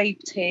date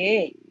raped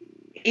her.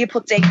 He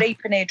put date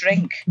rape in her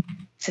drink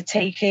to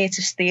take her,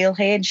 to steal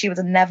her, and she would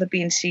have never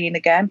been seen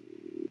again.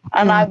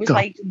 And I was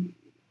like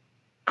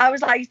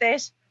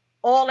this,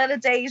 all in a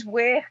day's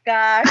work,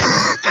 guys.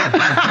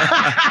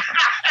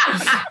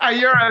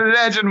 You're a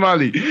legend,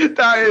 Molly.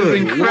 That is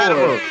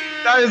incredible.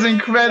 That is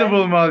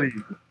incredible, Molly.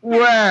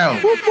 Wow.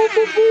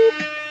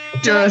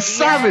 You're a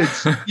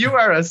savage. You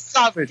are a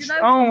savage.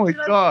 Oh my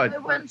God.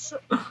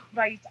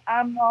 Right,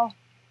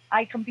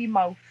 I can be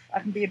a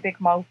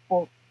big mouth,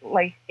 but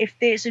like, if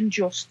there's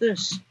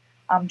injustice,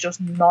 I'm just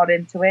not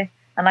into it.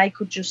 And I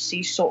could just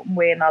see something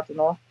weighing adding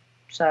up.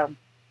 So.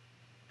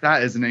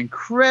 That is an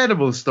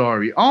incredible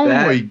story. Oh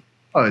my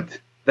God.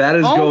 That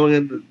is going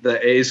in the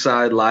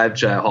A-Side Live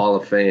Chat Hall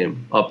of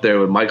Fame, up there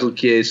with Michael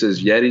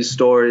Chiesa's Yeti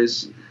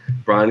stories,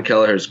 Brian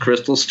Kelleher's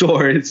Crystal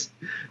stories.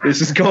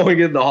 This is going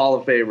in the Hall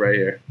of Fame right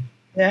here.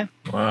 Yeah.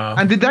 Wow.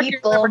 And did that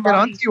girl ever get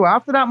on to you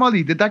after that,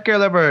 Molly? Did that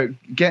girl ever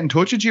get in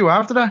touch with you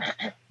after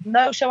that?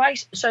 No. So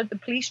the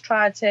police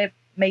tried to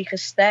make her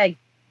stay,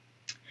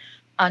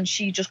 and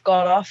she just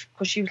got off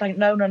because she was like,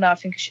 no. I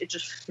think it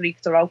just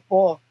freaked her out.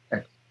 But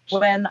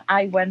when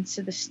I went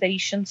to the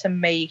station to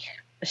make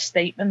a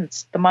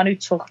statement, the man who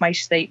took my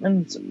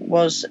statement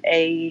was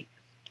a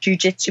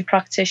jiu-jitsu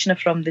practitioner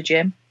from the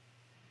gym.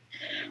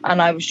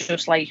 And I was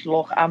just like,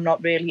 look, I'm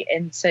not really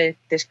into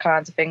this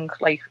kind of thing,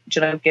 like,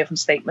 giving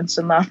statements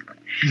and that.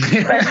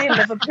 Especially in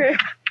Liverpool.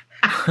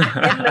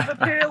 In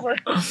Liverpool,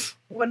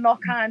 we're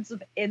not kind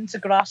of into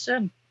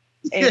grassing.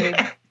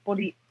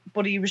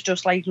 But he was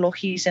just like, look,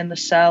 he's in the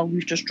cell.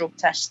 We've just drug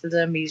tested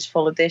him. He's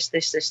full of this,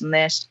 and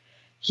this.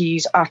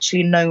 He's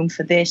actually known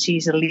for this.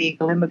 He's a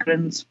legal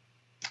immigrant.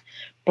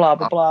 Blah,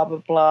 blah, blah,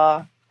 blah,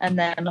 blah. And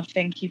then I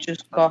think he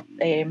just got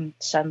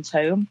sent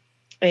home.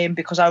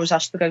 Because I was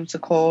asked to go to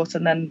court,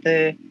 and then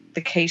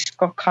the case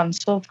got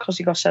cancelled because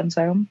he got sent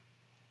home.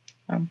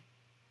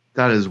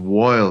 That is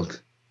wild.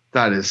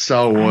 That is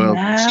so wild.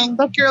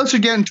 That girl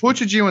should get in touch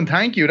with you and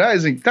thank you.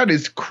 That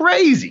is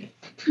crazy.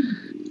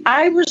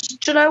 I was,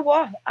 do you know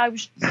what? I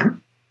was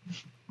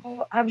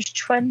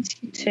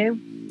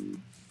 22.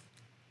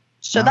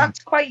 So that's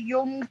quite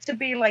young to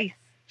be like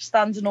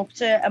standing up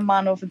to a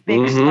man of a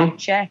big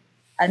stature,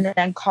 and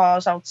then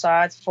cars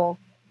outside full.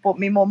 But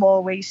my mum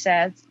always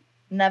said,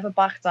 never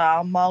back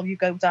down, Mal, you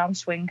go down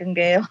swinging,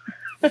 girl.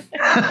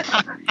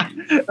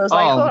 I was like,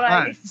 all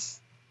right.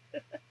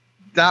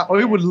 That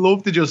I would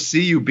love to just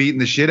see you beating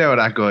the shit out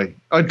of that guy.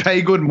 I'd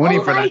pay good money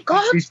for that.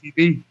 God.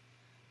 CCTV.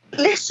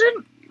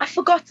 Listen, I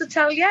forgot to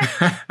tell you.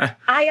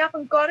 I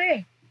haven't got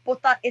it,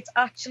 but that it's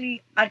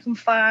actually, I can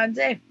find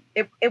it.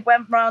 It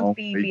went round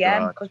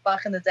BBM, because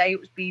back in the day it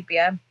was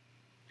BBM.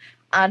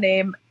 And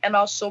in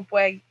our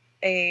Subway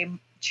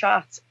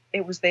chat,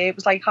 it was there. It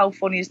was like, how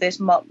funny is this?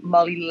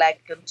 Molly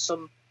legging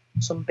some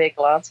big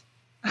lad.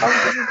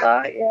 How good is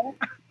that? Yeah.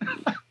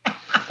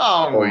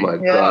 Oh my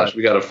gosh,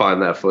 we got to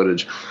find that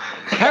footage.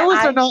 How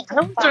is there not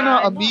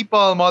a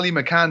Meatball Molly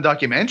McCann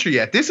documentary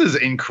yet? This is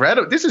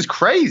incredible. This is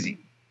crazy.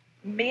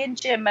 Me and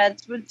Jim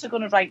Edwards are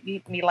going to write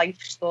me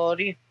life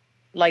story.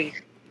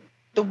 Like,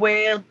 the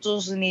world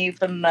doesn't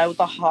even know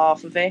the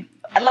half of it.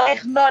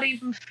 Like, not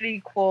even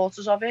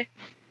 3/4 of it.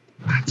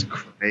 That's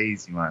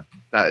crazy, man.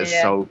 That is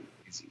so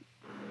crazy.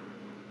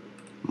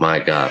 My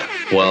God.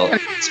 Well,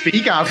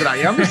 speak after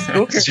that. I'm just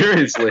stuck.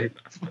 Seriously.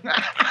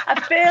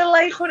 I feel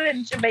like we're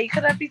in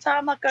Jamaica every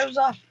time that goes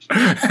off.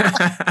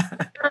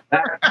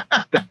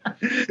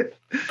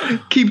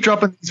 Keep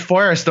dropping these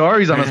fire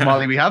stories on us,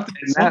 Molly. We have to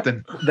do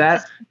something.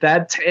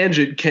 That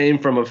tangent came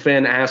from a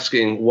fan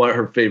asking what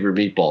her favorite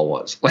meatball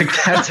was. Like,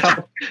 that's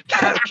how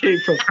that came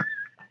from.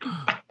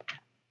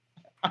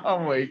 Oh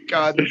my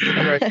God, this is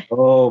great.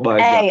 Oh my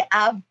God. Hey,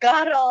 I've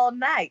got all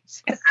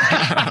night.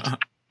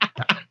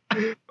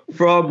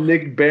 From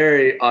Nick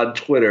Berry on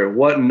Twitter,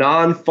 what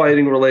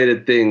non-fighting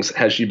related things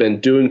has she been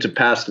doing to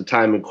pass the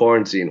time in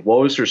quarantine? What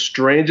was her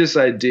strangest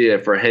idea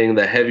for hanging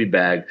the heavy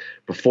bag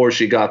before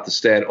she got the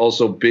stand?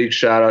 Also, big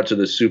shout out to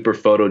the super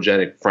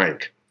photogenic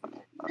Frank.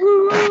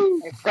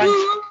 Frank.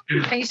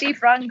 Can you see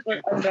Frank?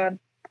 Oh, God.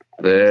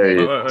 There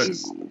you go.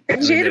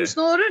 Can you hear him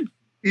snoring?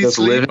 He's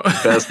living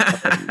his best.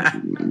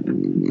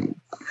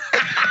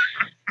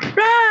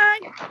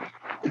 Frank!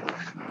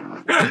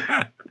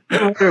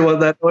 I wonder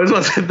what that noise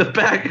was in the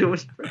back. It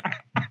was.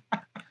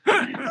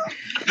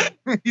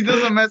 He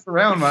doesn't mess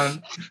around,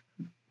 man.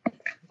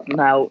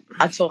 No,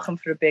 I took him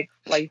for a big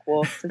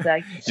walk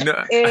today. You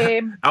know,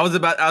 I was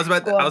about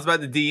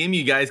to DM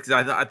you guys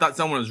because I thought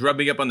someone was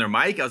rubbing up on their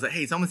mic. I was like,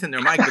 hey, someone's hitting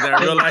their mic, but then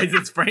I realized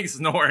it's Frank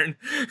snoring.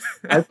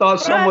 I thought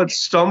someone's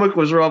stomach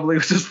was rumbling. It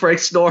was just Frank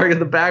snoring in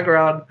the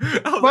background.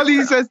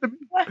 Molly says to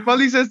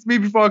me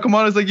before I come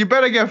on, it's like, you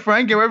better get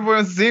Frank. Everyone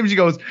wants to see him. She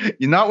goes,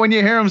 you're not when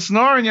you hear him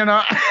snoring, you're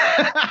not.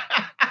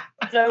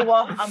 You know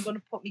what? I'm going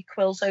to put my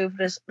quills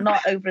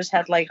not over his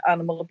head like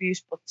animal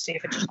abuse, but see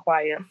if it just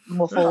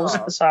muffles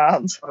the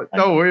sound.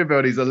 Don't worry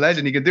about it. He's a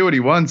legend. He can do what he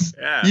wants.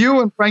 Yeah.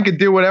 You and Frank can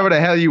do whatever the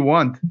hell you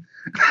want.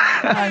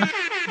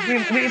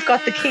 We've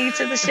got the key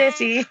to the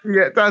city.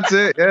 Yeah, that's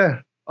it.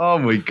 Yeah. Oh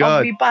my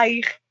God. On my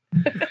bike.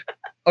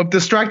 I'm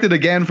distracted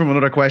again from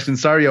another question.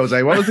 Sorry,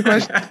 Jose. What was the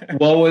question?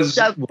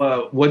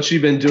 What's she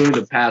been doing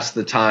to pass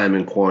the time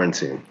in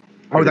quarantine?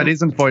 Oh, that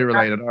isn't fight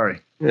related. All right.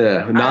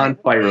 Yeah,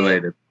 non-fight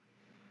related.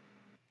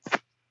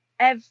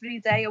 Every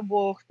day I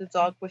walk the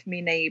dog with my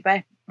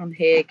neighbour and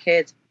her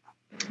kid.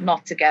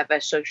 Not together,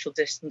 social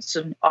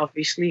distancing,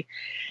 obviously.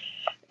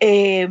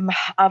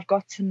 I've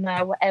got to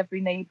know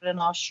every neighbour in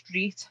our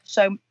street.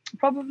 So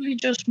probably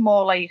just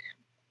more like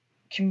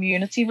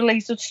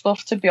community-related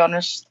stuff, to be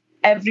honest.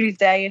 Every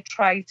day I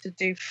try to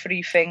do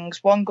 3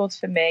 things. 1 good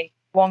for me,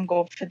 1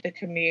 good for the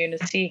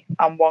community,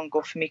 and 1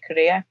 good for my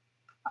career.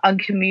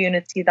 And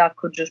community, that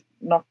could just,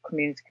 not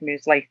community,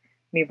 like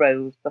me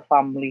road, the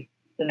family,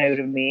 you know what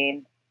I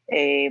mean?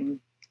 Yeah,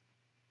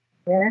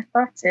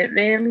 that's it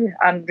really.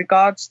 And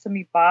regards to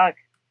my bag,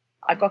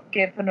 I got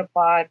given a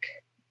bag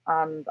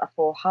and I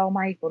thought, how am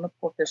I going to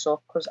put this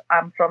up? Because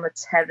I'm from a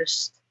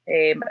terraced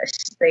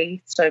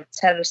estate, so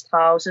terraced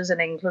houses in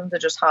England are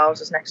just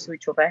houses next to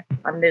each other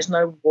and there's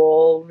no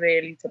wall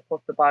really to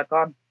put the bag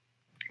on.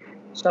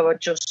 So I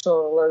just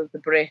saw a load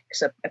of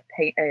bricks, a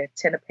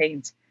tin of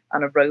paint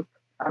and a rope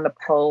and a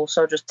pole,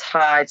 so I just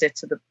tied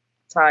it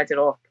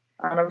up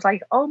and I was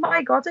like, oh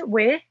my God, it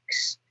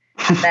works.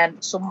 And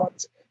then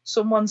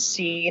someone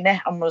seen it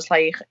and was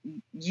like,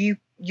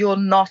 you're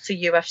not a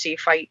UFC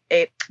fight.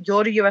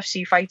 You're a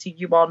UFC fighter.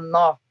 You are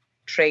not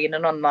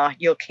training on that.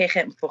 You'll kick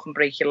it and fucking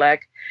break your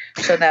leg.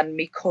 So then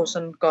my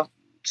cousin got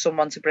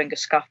someone to bring a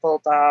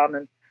scaffold down,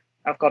 and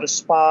I've got a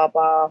spar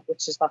bar,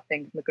 which is that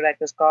thing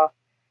McGregor's got,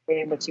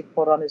 which he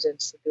put on his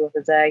Insta the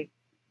other day.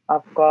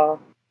 I've got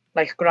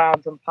like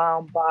ground and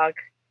pound bag,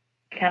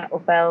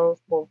 kettlebells,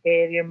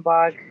 Bulgarian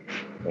bag,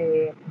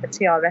 a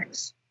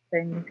TRX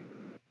thing.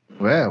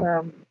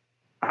 Wow.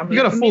 You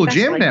got a full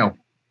gym now.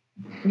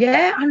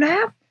 Yeah, I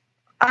know.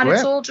 And wow.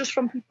 It's all just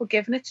from people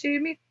giving it to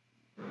me.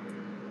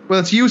 Well,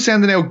 it's you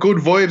sending out good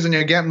vibes and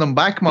you're getting them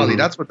back, Molly.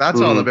 That's what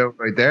that's all about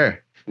right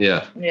there.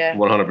 Yeah.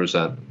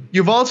 100%.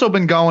 You've also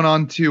been going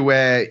on to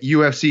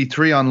UFC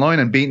 3 online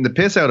and beating the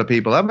piss out of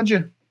people, haven't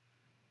you?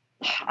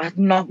 I've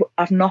not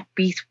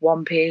beat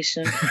one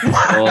person.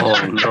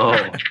 Oh no.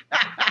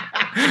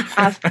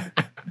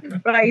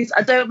 Right,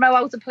 I don't know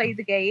how to play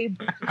the game.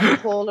 I'm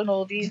calling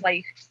all these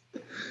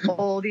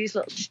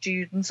little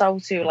students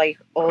out who like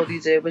all they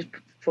do is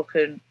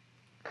fucking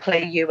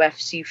play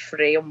UFC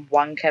 3 and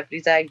wank every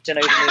day. Do you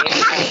know what I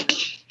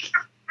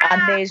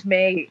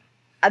mean?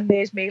 And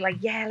there's me like,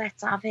 yeah,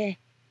 let's have it.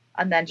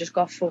 And then just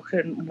got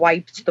fucking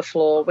wiped the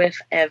floor with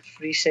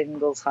every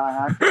single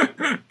time.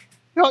 I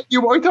thought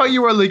you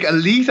were like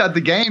elite at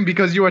the game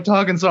because you were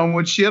talking so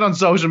much shit on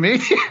social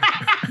media.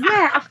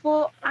 Yeah,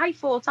 I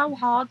thought how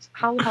hard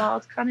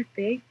can it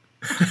be?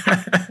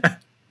 I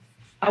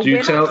win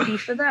at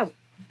FIFA though.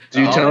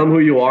 Do you tell them who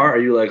you are? Are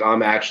you like,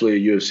 I'm actually a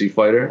UFC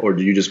fighter, or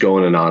do you just go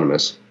in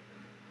anonymous?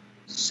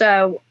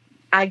 So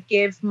I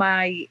give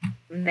my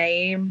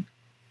name.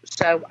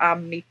 So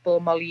I'm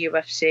Meatball Molly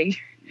UFC.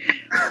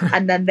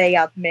 And then they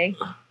add me.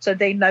 So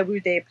they know who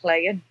they're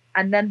playing.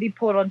 And then they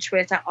put on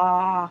Twitter,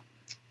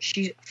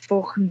 she's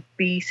fucking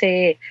beat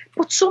her.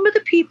 But some of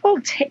the people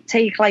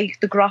take like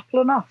the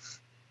grappling off.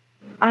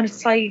 And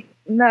it's like,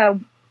 no,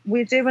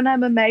 we're doing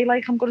MMA.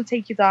 Like, I'm going to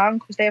take you down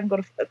because they haven't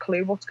got a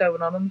clue what's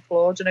going on the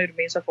floor. Do you know what I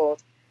mean? So I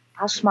thought,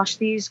 I'll smash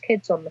these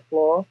kids on the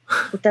floor.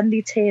 But then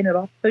they turn it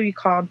off, so you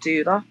can't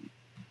do that.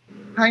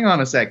 Hang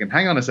on a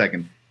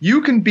second.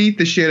 You can beat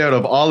the shit out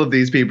of all of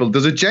these people.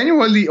 Does it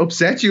genuinely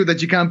upset you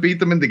that you can't beat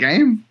them in the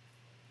game?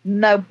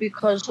 No,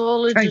 because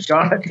all I just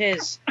think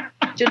is,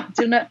 do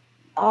you know,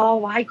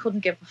 I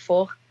couldn't give a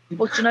fuck.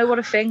 But do you know what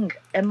I think?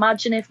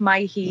 Imagine if my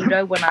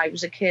hero, when I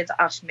was a kid,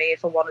 asked me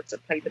if I wanted to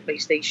play the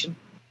PlayStation.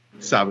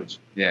 Savage,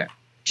 yeah.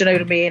 Do you know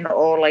what I mean?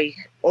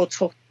 Or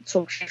took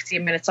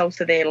 15 minutes out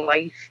of their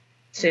life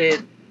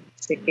to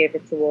give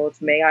it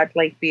towards me. I'd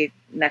like be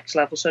next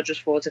level. So I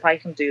just thought, if I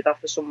can do that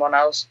for someone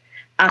else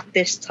at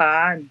this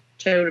time,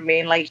 do you know what I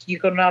mean? Like, you're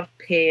gonna have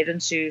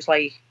parents who's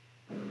like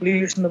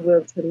losing the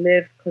will to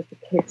live because the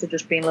kids are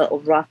just being little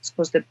rats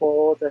because they're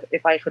bored.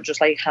 If I could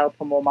just like help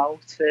them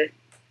out for,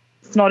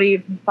 it's not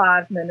even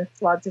 5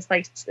 minutes, lads.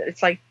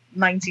 It's like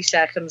 90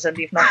 seconds and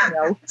they've knocked me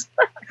out.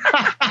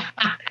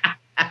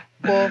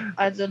 But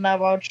I don't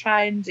know. I'll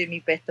try and do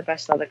my bit the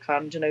best that I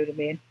can. Do you know what I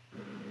mean?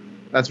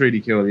 That's really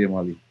cool, yeah,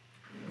 Molly.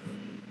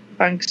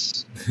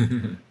 Thanks.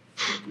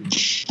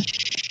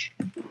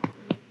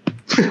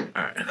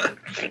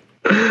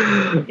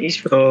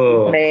 He's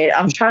mate.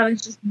 I'm trying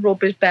to just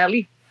rub his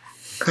belly.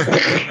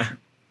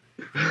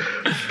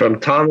 From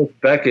Thomas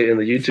Beckett in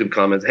the YouTube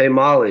comments, hey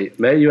Molly,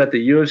 met you at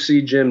the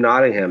UFC gym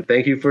Nottingham.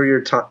 Thank you for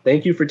your time.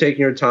 Thank you for taking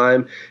your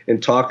time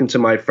and talking to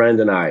my friend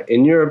and I.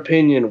 In your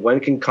opinion,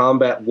 what can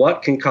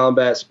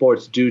combat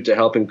sports do to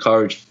help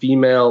encourage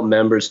female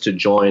members to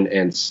join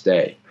and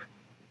stay?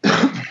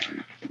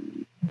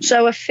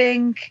 So I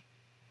think,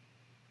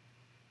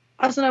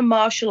 I don't know,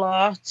 martial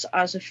arts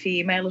as a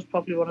female is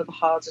probably one of the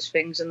hardest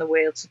things in the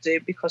world to do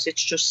because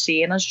it's just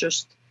seen as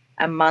just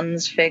a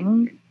man's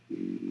thing.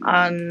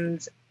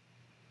 And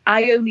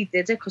I only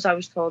did it because I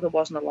was told I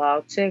wasn't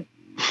allowed to.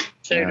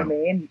 Do you know what I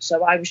mean?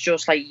 So I was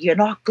just like, you're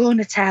not going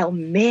to tell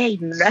me,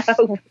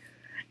 no.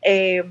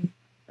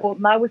 But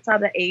now it's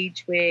at an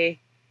age where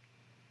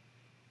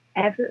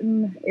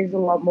everything is a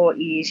lot more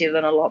easier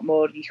and a lot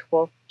more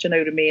equal. Do you know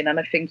what I mean? And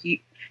I think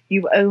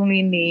you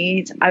only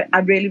need, I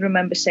really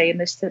remember saying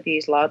this to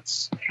these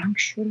lads, Frank,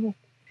 shut up,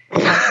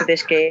 after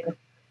this game,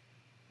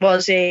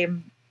 was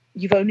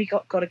you've only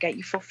got to get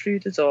your foot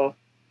through the door.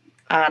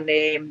 And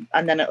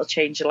then it'll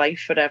change your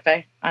life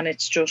forever. And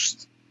it's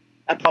just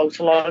about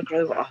a lot of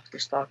growth. Oh,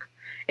 this dog.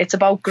 It's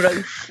about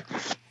growth.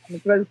 And the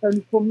growth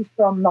only comes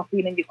from not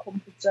being in your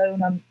comfort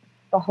zone. And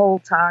the whole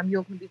time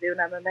you're going to be doing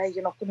MMA,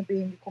 you're not going to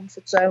be in your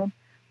comfort zone.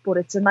 But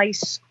it's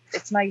nice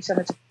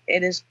and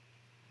it is,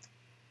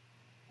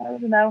 I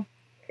don't know,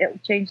 it'll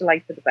change your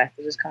life for the better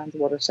is kind of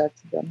what I've said,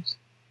 to be honest.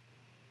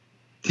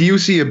 Do you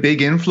see a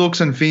big influx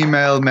in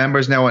female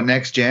members now at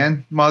Next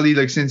Gen, Molly,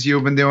 like since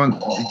you've been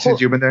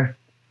there?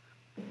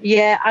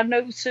 Yeah, I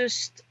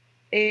noticed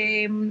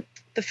the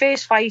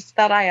first fight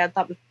that I had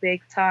that was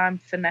big time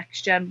for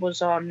Next Gen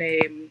was on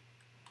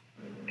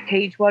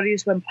Cage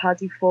Warriors when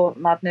Paddy fought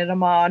Madna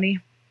Ramani,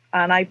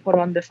 and I put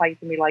on the fight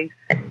of my life.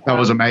 That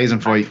was an amazing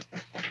fight.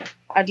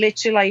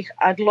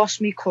 I'd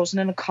lost my cousin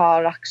in a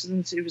car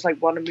accident. It was like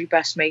one of my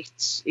best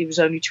mates. He was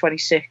only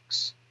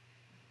 26.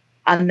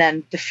 And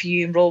then the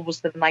funeral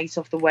was the night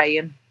of the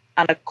weigh-in,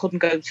 and I couldn't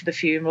go to the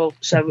funeral.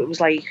 So it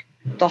was like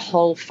the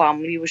whole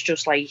family was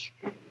just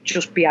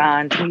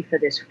behind me for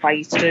this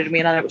fight. Do you know what I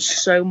mean? And it was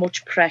so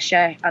much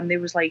pressure, and there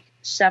was like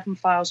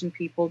 7,000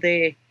 people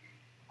there,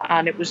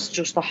 and it was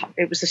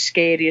the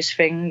scariest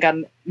thing.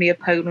 And my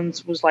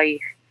opponent was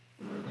like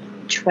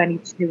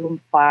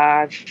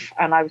 22-5,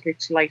 and I was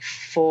literally like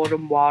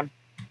 4-1,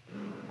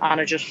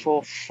 and I just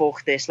thought,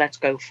 fuck this, let's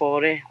go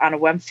for it. And I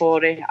went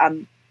for it,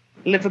 and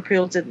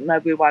Liverpool didn't know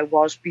who I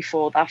was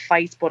before that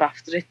fight, but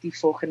after it they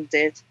fucking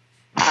did.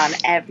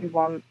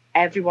 And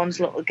everyone's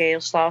little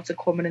girl started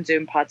coming and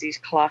doing Paddy's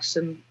class,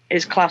 and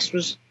his class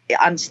was,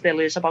 and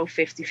still is, about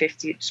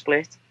 50-50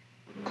 split,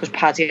 because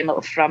Paddy and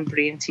little Fran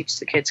Breen teach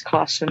the kids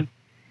class. And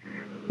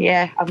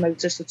yeah, I've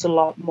noticed it's a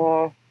lot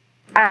more.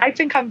 I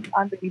think I'm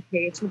really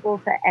personable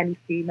for any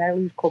female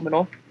who's coming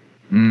up.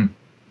 I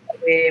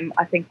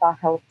think that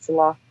helps a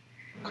lot,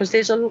 because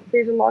there's a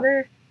lot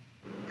of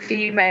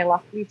female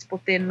athletes,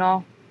 but they're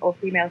not or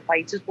female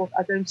fighters, but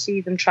I don't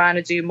see them trying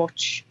to do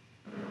much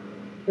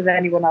with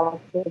anyone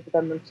else other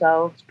than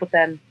themselves. But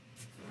then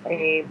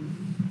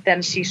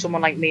see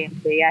someone like me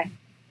and Thea,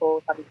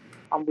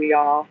 and we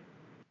are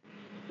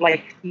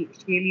like she'll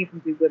even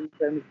do women's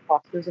only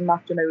classes and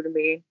that. You know what I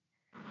mean?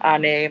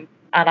 And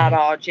at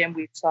our gym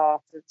we've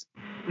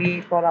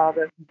got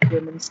our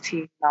women's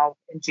team now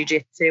in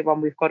jiu-jitsu,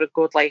 and we've got a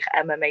good like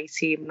MMA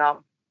team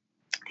now.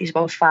 There's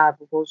about 5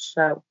 of us,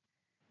 so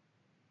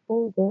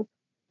all good.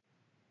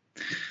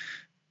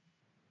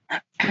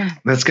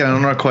 Let's get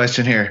another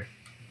question here.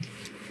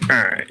 All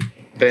right.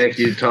 Thank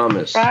you,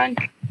 Thomas.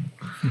 Frank.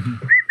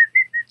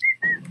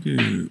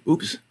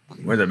 Oops.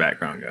 Where'd the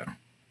background go?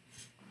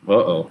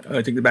 Uh-oh. Oh,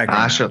 I took the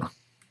background.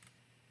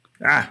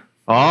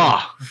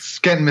 Oh, it's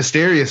getting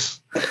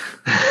mysterious.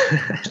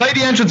 Play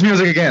the entrance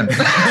music again.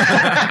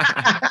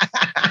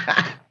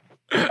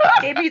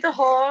 Give me the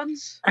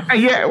horns.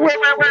 Yeah.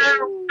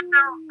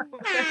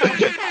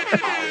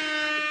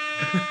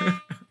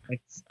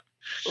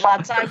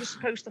 Lads, I was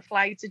supposed to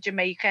fly to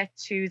Jamaica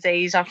 2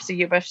 days after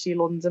UFC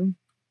London.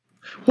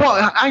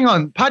 Well, hang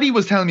on. Paddy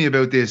was telling me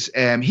about this.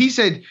 He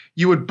said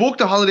you would book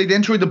the holiday,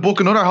 then try to book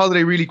another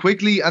holiday really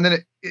quickly, and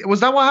then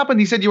was that what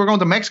happened? He said you were going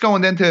to Mexico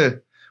and then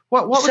to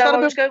what was that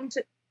about? I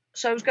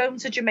was going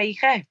to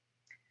Jamaica,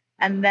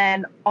 and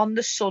then on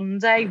the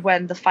Sunday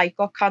when the fight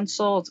got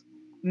cancelled,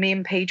 me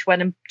and Paige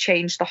went and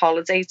changed the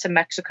holiday to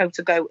Mexico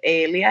to go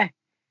earlier,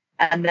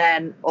 and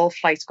then all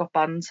flights got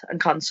banned and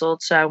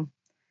cancelled. So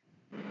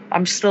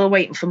I'm still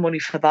waiting for money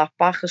for that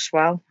back as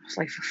well. It's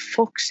like, for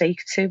fuck's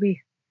sake,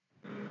 Tubby.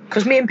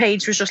 Because me and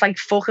Paige was just like,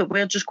 fuck it,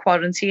 we'll just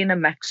quarantine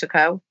in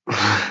Mexico.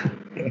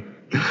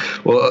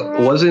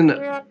 Well, wasn't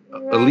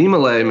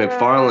Alimale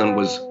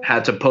McFarland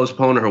had to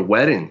postpone her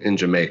wedding in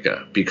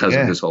Jamaica because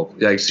of this whole,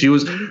 like, she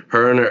was,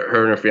 her and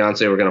her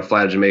fiance were going to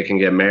fly to Jamaica and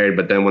get married,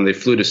 but then when they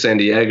flew to San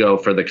Diego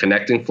for the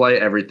connecting flight,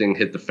 everything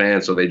hit the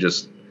fan, so they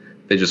just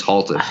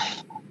halted.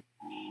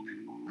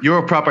 You're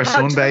a proper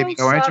sun baby,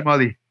 aren't you,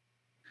 Molly?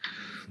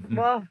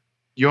 What?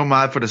 You're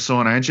mad for the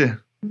sun, aren't you?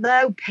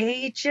 No,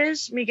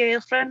 Pages, my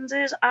girlfriend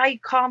is. I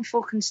can't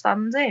fucking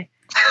stand it.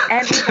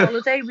 Every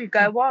holiday we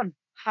go on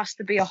has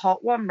to be a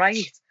hot one,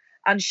 right?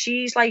 And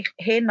she's like,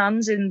 her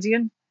nan's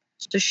Indian,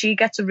 so she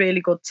gets a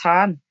really good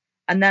tan.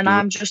 And then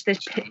I'm just this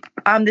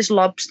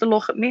lobster.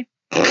 Look at me,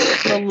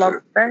 little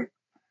lobster.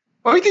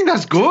 I think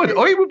that's good.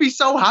 I would be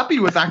so happy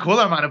with that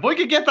colour, man. If I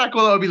could get that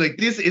colour, I'd be like,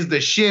 this is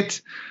the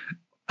shit.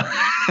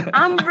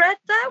 I'm red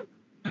though.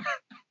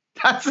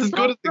 That's as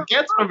good as it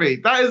gets for me.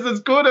 That is as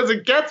good as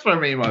it gets for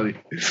me, Molly.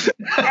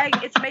 Hey,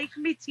 it's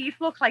making me teeth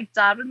look like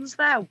Darren's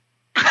though.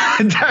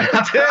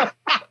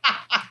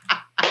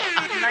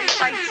 Nice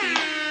white teeth.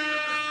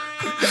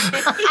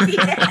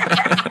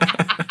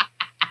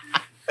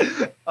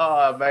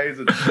 Oh,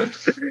 amazing.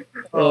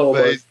 Oh my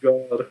amazing.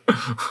 God.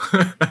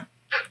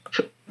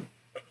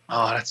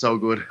 Oh, that's so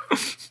good.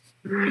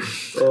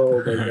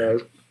 Oh my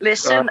God.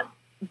 Listen,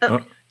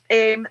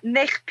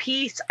 Nick,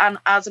 Pete, and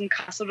Adam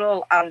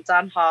Casserole and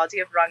Dan Hardy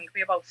have rang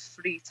me about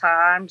 3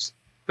 times.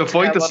 The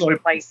fight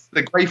disciples,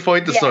 the great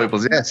fight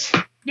disciples, yes.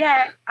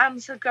 Yeah, and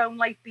they're going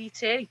like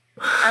BT.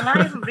 And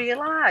I haven't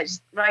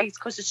realised, right,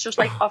 because it's just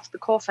like off the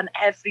cuff, and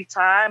every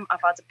time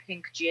I've had a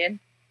pink gin.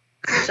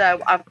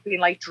 So I've been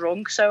like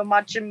drunk. So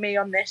imagine me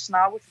on this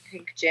now with a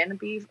pink gin and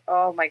be,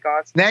 oh my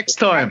God. Next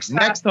time.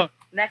 100%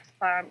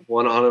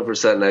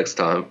 next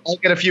time. I'll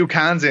get a few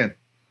cans in.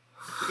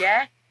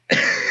 Yeah.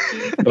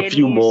 A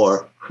few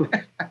more.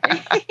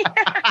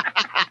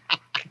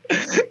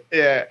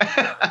 Yeah.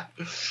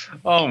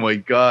 Oh my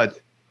God.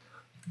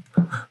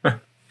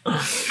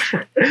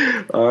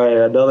 All right,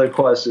 another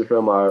question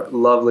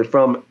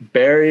from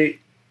Barry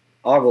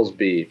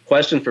Oglesby.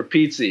 Question for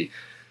Petesy.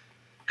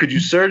 Could you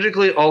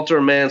surgically alter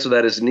a man so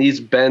that his knees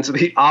bend to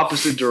the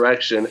opposite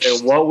direction,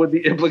 and what would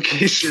the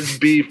implications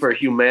be for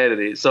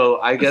humanity?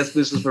 So I guess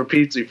this is for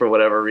Petesy for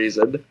whatever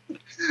reason.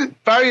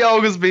 Barry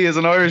Oglesby is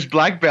an Irish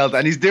black belt,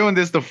 and he's doing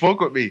this to fuck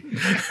with me.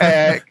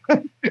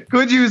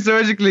 Could you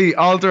surgically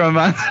alter a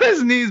man so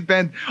his knees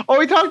bend? Oh,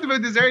 we talked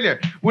about this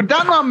earlier. Would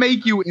that not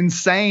make you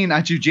insane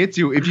at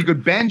jiu-jitsu if you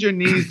could bend your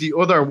knees the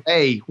other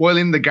way while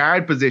in the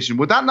guard position?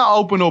 Would that not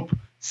open up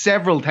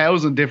several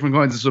thousand different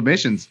kinds of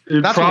submissions?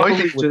 That's what I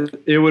think.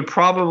 It would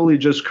probably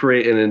just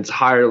create an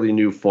entirely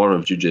new form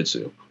of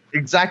jiu-jitsu.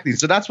 Exactly.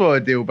 So that's what I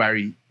do,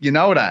 Barry. You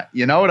know that.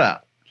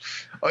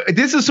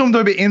 This is some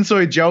type of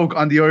inside joke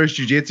on the Irish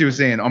jiu-jitsu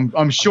scene.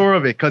 I'm sure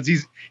of it, because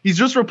he's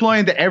just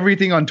replying to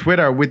everything on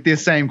Twitter with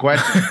this same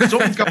question.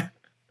 Someone's got,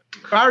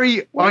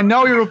 Barry, I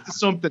know you're up to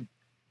something,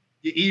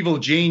 you evil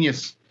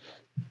genius.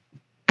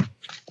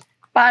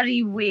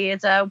 Barry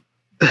weirdo.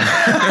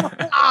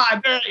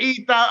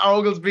 Eat that,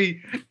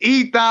 Oglesby.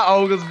 Eat that,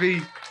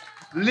 Oglesby.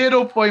 Lit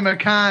up by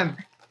McCann.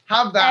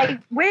 Have that. Hey,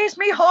 where's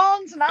me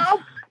horns now?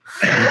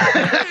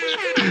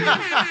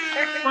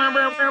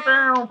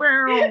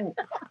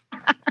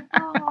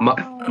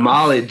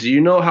 Molly, do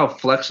you know how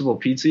flexible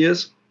Petesy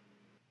is?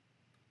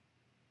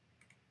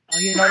 Oh,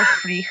 you're not a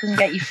freak and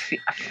get you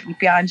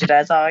behind your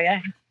head, are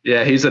you?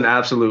 Yeah, he's an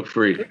absolute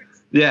freak.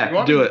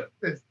 Yeah, do it.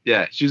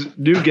 Yeah, she's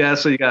new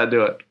guest, so you gotta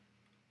do it.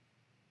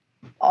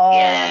 Oh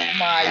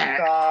my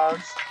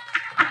god.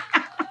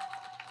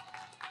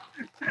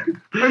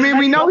 I mean,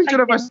 we know each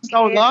other for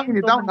so long and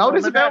you don't know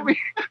this about me.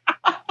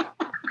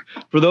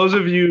 For those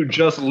of you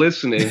just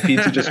listening,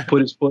 Pizza just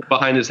put his foot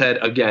behind his head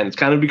again. It's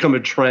kind of become a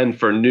trend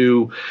for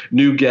new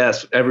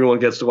guests. Everyone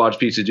gets to watch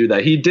Pizza do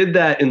that. He did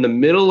that in the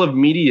middle of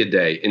Media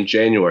Day in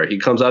January. He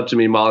comes up to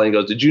me, Molly, and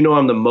goes, "Did you know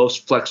I'm the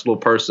most flexible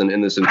person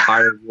in this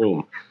entire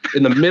room?"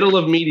 In the middle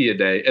of Media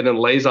Day, and then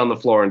lays on the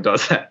floor and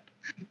does that.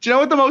 Do you know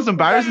what the most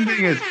embarrassing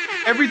thing is?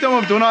 Every time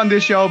I've done on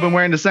this show, I've been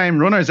wearing the same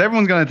runners.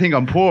 Everyone's going to think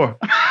I'm poor.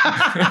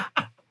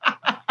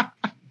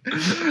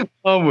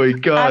 Oh my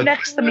god! I'm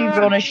next to me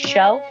on a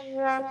shelf.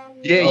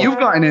 Yeah, you've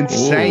got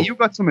you've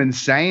got some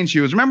insane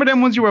shoes. Remember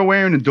them ones you were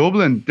wearing in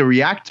Dublin? The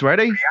Reacts, were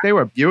they? They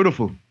were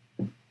beautiful.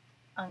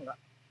 Hang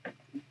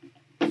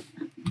on.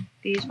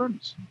 These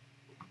ones.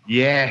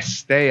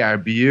 Yes, they are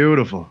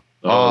beautiful.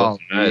 Oh,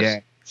 nice.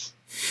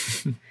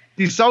 Yes.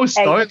 He's so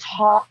stylish.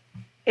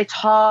 It's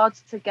hard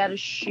to get a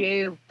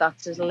shoe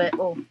that's as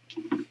little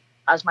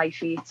as my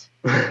feet.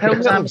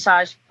 Because I'm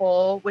size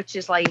 4, which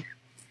is like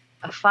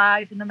a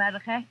 5 in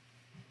America.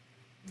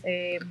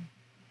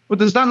 But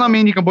does that not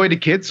mean you can buy the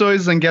kid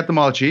sizes and get them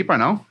all cheaper,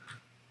 no?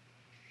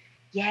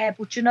 Yeah,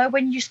 but you know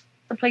when you used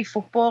to play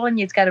football and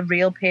you'd get a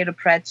real pair of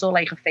Preds or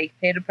like a fake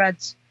pair of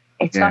Preds?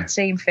 It's that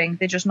same thing.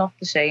 They're just not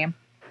the same.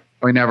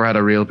 I never had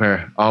a real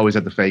pair. I always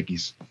had the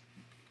fakies.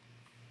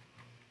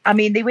 I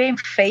mean, they weren't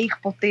fake,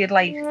 but they'd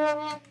like...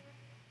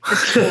 The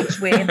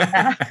studs weren't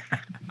there.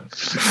 The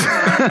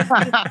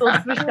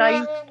studs were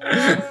shite.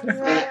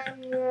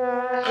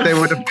 They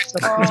were the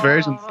best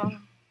versions.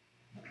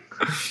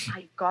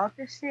 My God,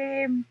 this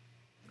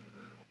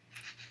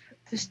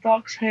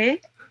dog's here.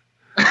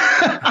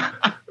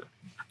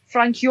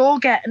 Frank, you're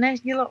getting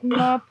it, you little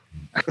knob.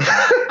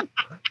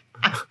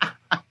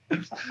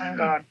 Hang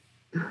on.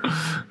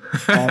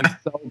 Oh,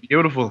 it's so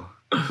beautiful.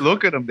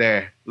 Look at him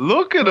there.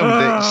 Look at him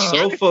there.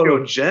 So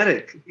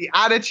photogenic. The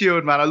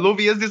attitude, man. I love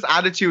he has this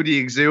attitude he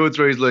exudes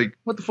where he's like,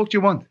 what the fuck do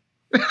you want?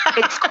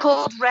 It's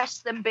called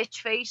resting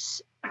bitch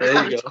face. That's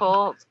what it's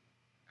called.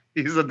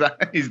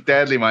 He's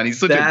deadly, man. He's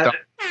such a dog.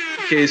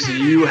 Casey,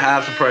 you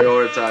have to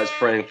prioritize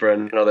Frank for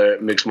another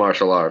mixed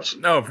martial arts.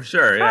 No, for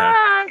sure,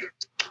 yeah.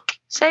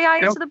 Say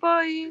hi to the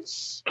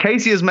boys.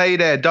 Casey has made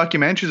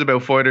documentaries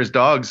about fighters'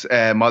 dogs,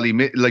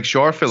 Molly, like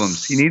short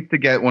films. He needs to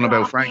get one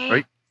about Frank,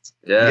 right?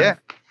 Yeah.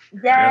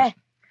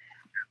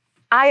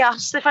 I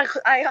asked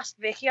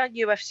Vicky at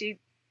the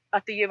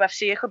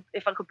UFC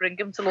if I could bring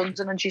him to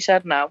London, and she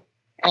said no.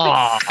 She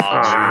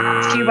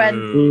went.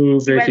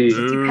 It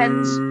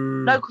depends.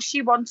 No, because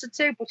she wanted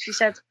to, but she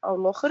said, "Oh,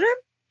 look at him.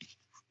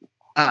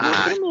 Look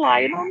at him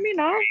lying on me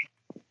now."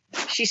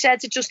 She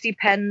said it just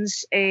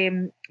depends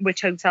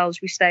which hotels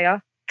we stay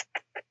at.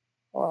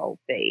 Oh,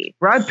 babe.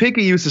 Brad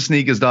Pickett used to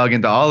sneak his dog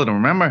into all of them,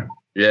 remember?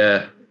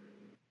 Yeah.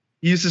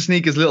 He used to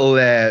sneak his little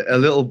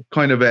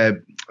kind of I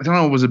don't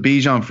know, it was a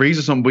Bichon Frise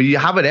or something, but you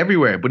have it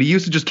everywhere. But he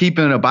used to just keep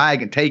it in a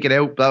bag and take it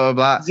out, blah,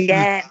 blah, blah.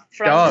 Yeah.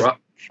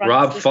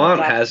 Rob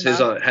Font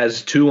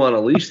has 2 on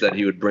a leash that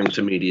he would bring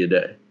to Media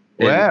Day.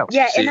 Wow.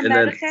 Yeah, in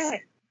America.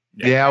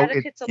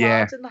 It's allowed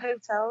yeah. in the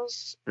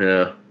hotels.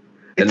 Yeah.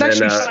 It's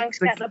and actually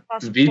then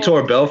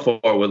Vitor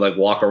Belfort would like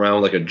walk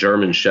around like a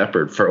German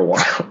Shepherd for a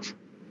while.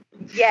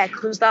 Yeah,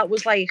 because that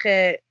was like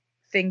a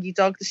thingy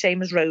dog, the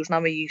same as Rose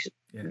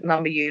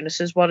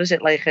Namajunas. What is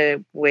it, like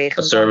a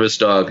working service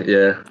dog?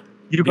 Yeah.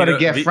 You got to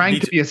get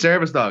Frank to be a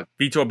service dog.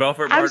 Vitor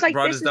Belfort I was like,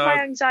 brought this his is dog.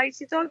 my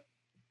anxiety dog.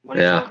 What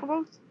are you talking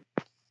about?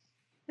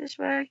 This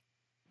way.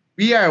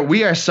 We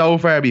are so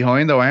far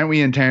behind though, aren't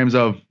we, in terms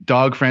of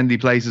dog friendly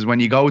places?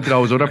 When you go to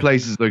those other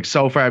places, like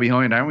so far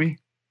behind, aren't we?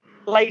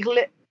 Like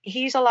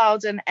he's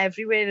allowed in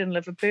everywhere in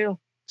Liverpool.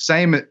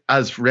 Same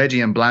as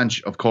Reggie and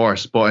Blanche, of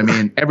course, but I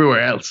mean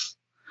everywhere else.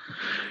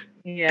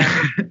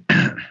 Yeah.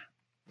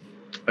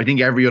 I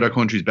think every other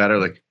country's better.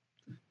 Like.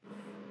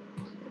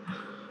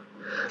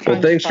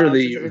 Well, thanks for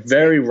the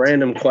very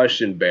random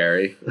question,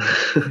 Barry.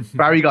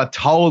 Barry got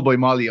told by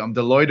Molly. I'm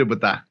delighted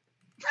with that.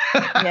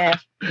 Yeah.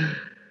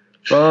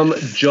 From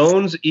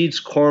Jones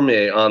Eats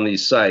Cormier on the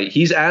site.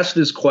 He's asked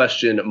this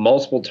question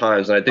multiple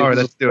times, and I think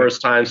this is the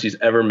first time he's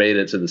ever made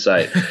it to the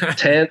site.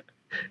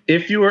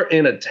 If you were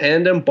in a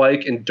tandem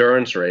bike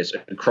endurance race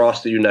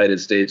across the United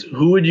States,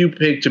 who would you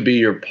pick to be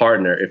your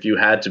partner if you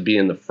had to be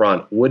in the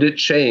front? Would it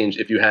change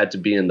if you had to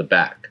be in the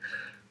back?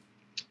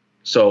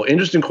 So,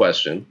 interesting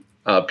question.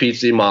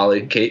 Petesy,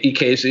 Molly,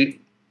 Casey,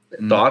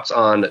 thoughts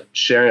on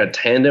sharing a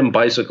tandem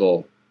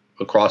bicycle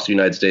across the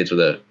United States with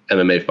a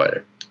MMA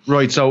fighter?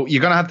 Right, so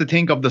you're going to have to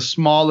think of the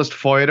smallest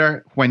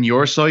fighter when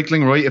you're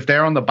cycling, right? If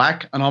they're on the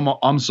back and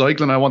I'm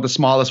cycling, I want the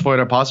smallest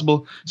fighter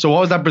possible. So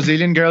what was that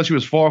Brazilian girl? She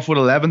was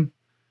 4'11".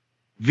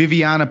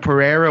 Viviana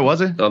Pereira, was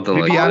it? Something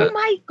like Oh that.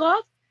 my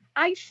God.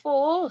 I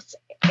fought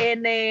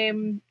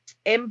in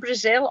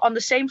Brazil on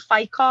the same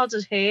fight card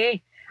as her.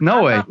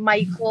 No way.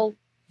 Michael,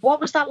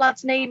 what was that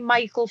lad's name?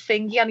 Michael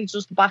Thingy, and he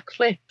does the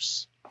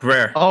backflips.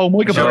 Pereira. Oh,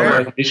 Michael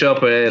Pereira. Michel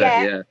Pereira,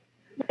 yeah.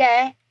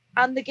 Yeah.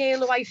 and the girl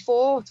who I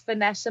fought,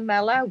 Vanessa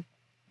Mello,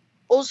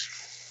 us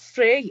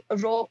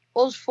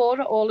four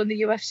are all in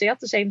the UFC at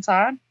the same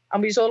time,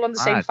 and we was all on the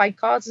same fight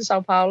cards in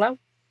Sao Paulo.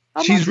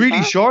 She's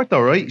really short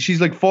though, right?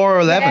 She's like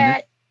 4'11".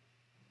 Yeah.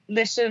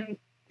 Listen,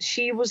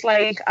 she was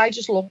like, I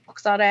just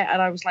looked at her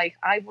and I was like,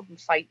 I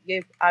wouldn't fight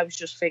you. I was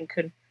just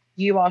thinking,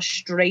 you are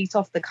straight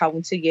off the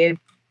counter, you.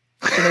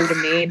 Do you know what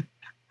I mean?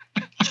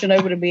 Do you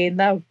know what I mean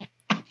now?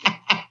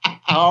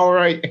 All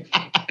right.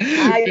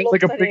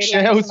 Like a big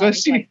shell,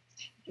 especially.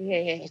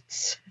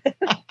 Yes.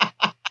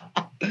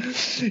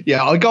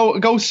 Yeah, I'll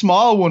go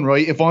small one,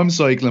 right, if I'm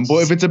cycling. But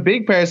if it's a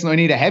big person, I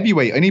need a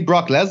heavyweight. I need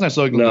Brock Lesnar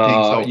cycling.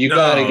 No, you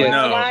gotta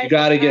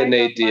get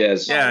Nate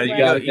Diaz. Yeah, you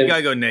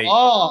gotta go Nate.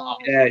 Oh,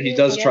 yeah, he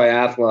does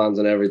triathlons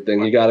and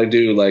everything. You gotta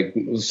do like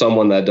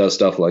someone that does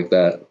stuff like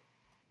that.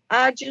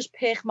 I'd just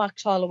pick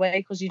Max Holloway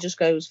because he just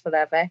goes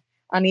forever,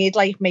 and he'd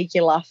like make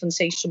you laugh and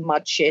say some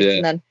mad shit,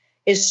 and then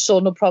his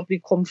son would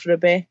probably come for a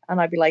bit,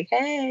 and I'd be like,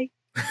 hey.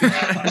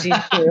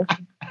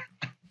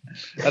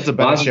 That's a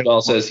better shit.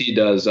 Masvidal says he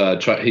does.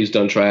 He's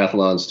done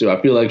triathlons too.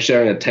 I feel like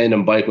sharing a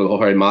tandem bike with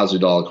Jorge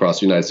Masvidal across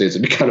the United States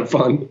would be kind of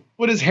fun.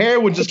 But his hair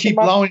would just keep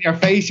blowing in your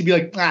face. You'd be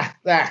like,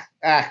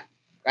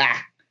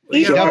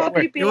 He'll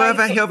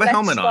have a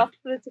helmet on.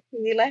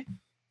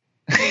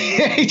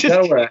 He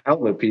gotta wear a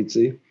helmet,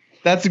 Petesy.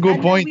 That's a good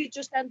point. We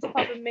just end up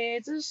having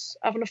murders,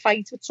 having a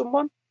fight with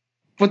someone.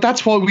 But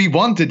that's what we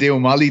want to do,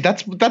 Molly.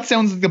 That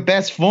sounds like the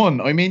best fun.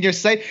 I mean,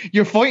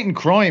 you're fighting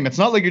crime. It's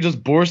not like you're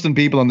just bursting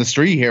people on the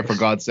street here, for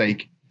God's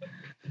sake.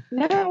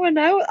 No, I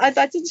know. I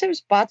didn't say it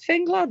was a bad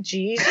thing, lad.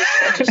 Jesus.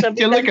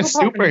 You're like a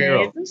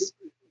superhero.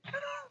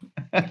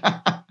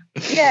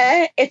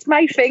 Yeah, it's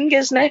my thing,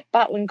 isn't it?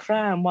 Battling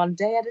crime one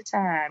day at a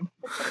time.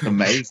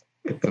 Amazing.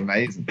 It's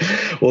amazing.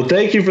 Well,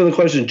 thank you for the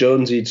question,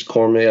 Jones Eats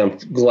Cormier. I'm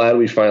glad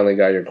we finally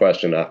got your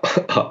question up.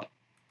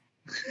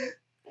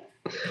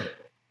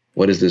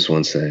 What does this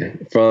one say?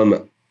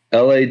 From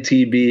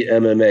LATB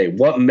MMA.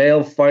 What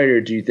male fighter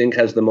do you think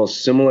has the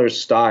most similar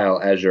style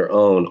as your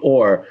own?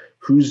 Or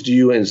whose do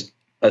you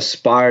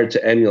aspire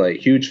to emulate?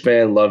 Huge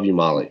fan. Love you,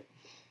 Molly.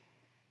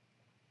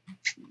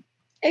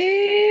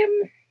 I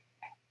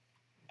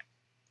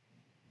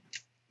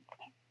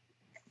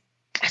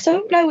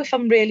don't know if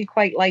I'm really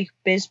quite like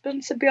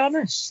Bisbin, to be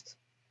honest.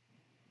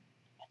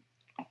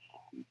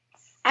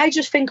 I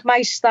just think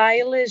my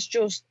style is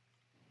just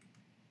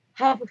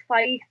have a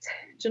fight,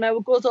 do you know,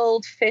 a good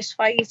old fist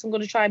fight. I'm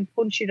going to try and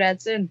punch your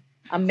heads in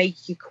and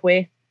make you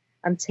quit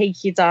and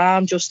take you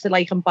down just to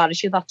like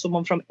embarrass you that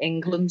someone from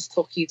England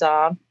took you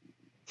down.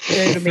 Do you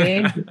know what I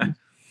mean?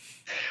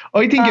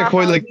 I think you're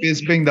quite like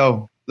Bisping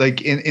though,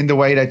 like in the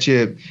way that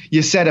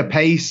you set a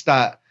pace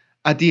that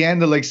at the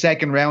end of like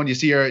second round you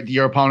see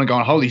your opponent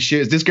going, holy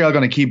shit, is this girl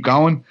going to keep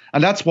going?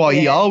 And that's what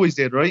he always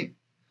did, right?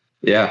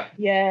 Yeah.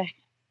 Yeah.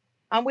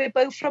 And we're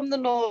both from the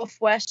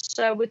Northwest,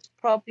 so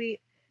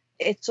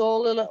it's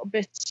all a little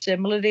bit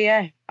similar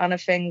here. And I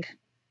think,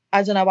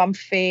 I don't know, I'm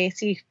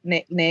 30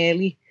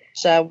 nearly,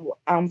 so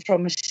I'm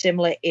from a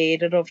similar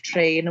era of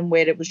training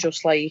where it was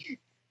just like,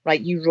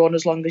 right, you run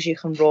as long as you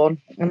can run,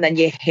 and then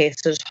you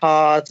hit as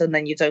hard, and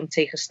then you don't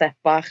take a step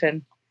back.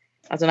 And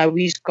I don't know,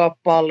 he's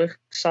got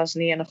bollocks,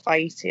 hasn't he, in a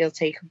fight? He'll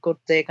take a good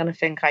dig, and I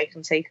think I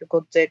can take a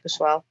good dig as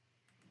well.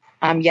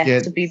 I'm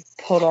yet to be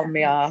put on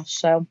my arse,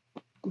 so...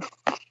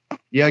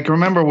 Yeah, I can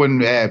remember when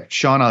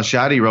Sean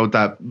Al-Shadi wrote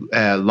that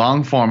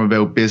long form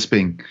about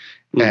Bisping.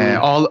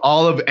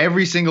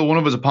 Every single one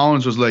of his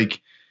opponents was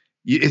like,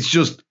 it's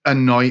just a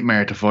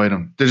nightmare to fight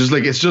him. They're just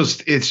like, it's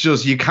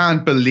just you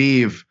can't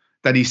believe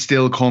that he's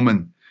still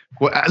coming.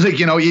 Like,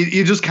 you know,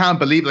 you just can't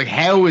believe, like,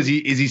 how is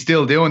he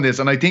still doing this?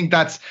 And I think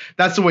that's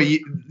the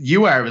way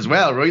you are as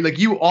well, right? Like,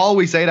 you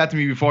always say that to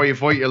me before you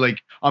fight. You're like,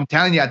 I'm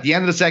telling you, at the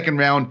end of the second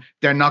round,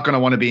 they're not going to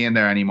want to be in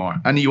there anymore.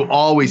 And you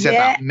always set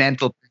that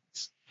mental.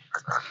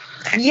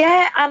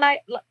 Yeah, and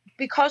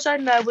because I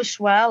know as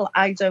well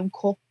I don't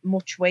cut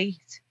much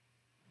weight,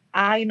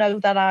 I know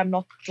that I'm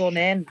not done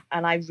in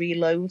and I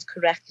reload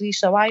correctly,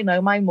 so I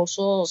know my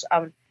muscles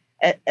are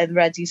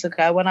ready to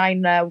go, and I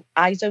know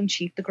I don't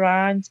cheat the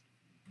grind,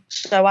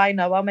 so I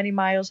know how many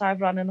miles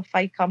I've run in a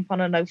fight camp,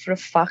 and I know for a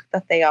fact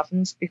that they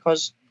haven't,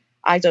 because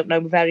I don't know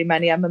very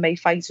many MMA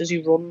fighters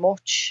who run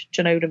much,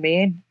 do you know what I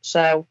mean?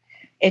 So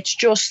it's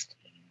just,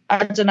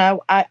 I don't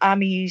know,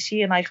 I'm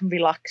easy and I can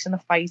relax in a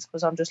fight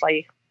because I'm just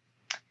like,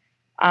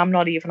 I'm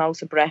not even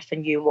out of breath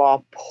and you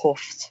are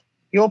puffed.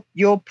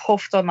 You're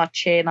puffed on that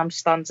chair and I'm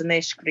standing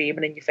there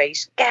screaming in your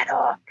face, get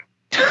up.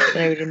 You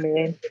know what I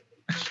mean?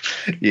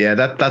 Yeah,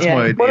 that's my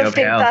idea. But I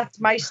think that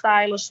my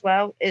style as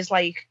well is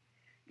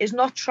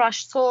not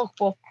trash talk,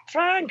 but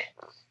Frank.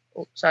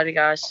 Oh, sorry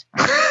guys.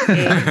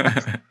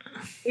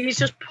 He's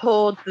just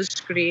poured the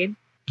screen.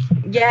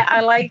 Yeah,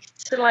 I like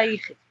to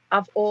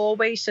I've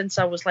always, since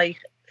I was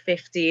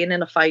 15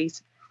 in a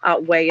fight,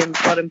 at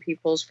weigh-ins, got in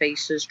people's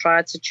faces,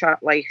 tried to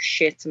chat like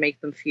shit to make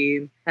them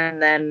fume,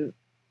 and then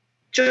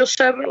just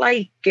so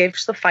it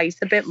gives the fight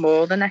a bit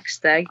more the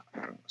next day.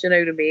 Do you know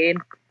what I mean?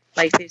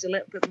 There's a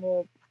little bit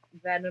more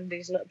venom,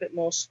 there's a little bit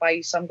more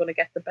spice. I'm going to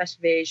get the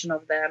best version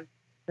of them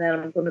then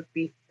I'm going to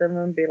beat them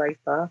and be like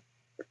that.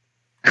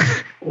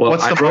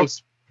 Well,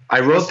 I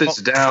wrote this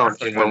down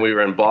when we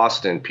were in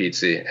Boston,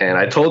 Petesy, and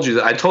I told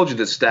you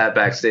this stat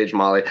backstage,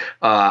 Molly.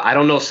 I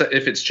don't know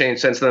if it's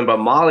changed since then, but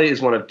Molly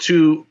is one of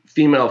 2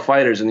 female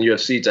fighters in the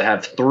UFC to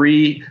have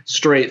 3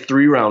 straight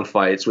 3-round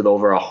fights with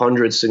over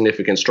 100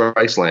 significant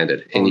strikes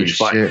landed in each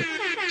fight.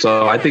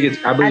 So I believe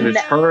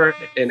it's her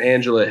and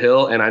Angela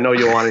Hill, and I know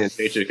Ioana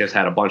Jędrzejczyk has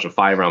had a bunch of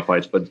 5-round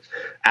fights, but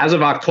as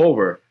of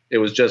October, it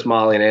was just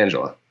Molly and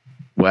Angela.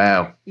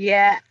 Wow.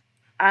 Yeah,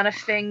 and I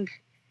think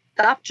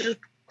that just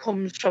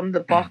comes from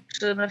the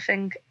boxing. I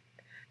think,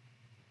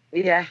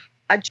 yeah,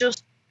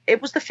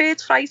 it was the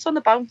 3rd fight on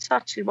the bounce,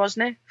 actually,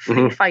 wasn't it?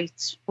 3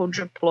 fights,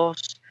 100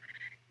 plus.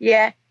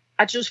 Yeah,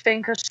 I just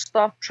think I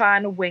stopped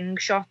trying to wing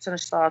shots and I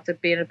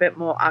started being a bit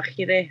more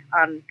accurate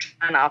and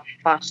trying to have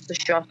faster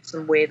shots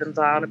and weigh them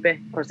down a bit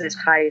because there's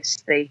higher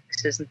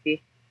stakes, isn't there?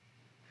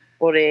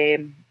 But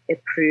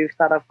it proved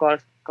that I've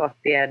got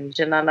the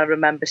engine. And I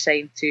remember me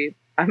saying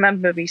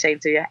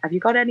to you, have you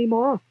got any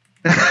more?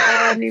 Have you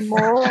got any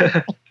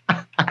more?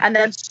 And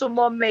then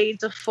someone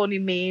made a funny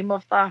meme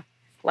of that,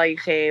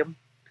 like,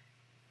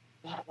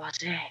 what was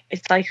it?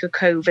 It's like a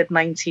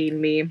COVID-19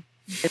 meme.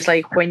 It's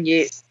like when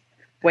you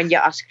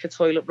ask for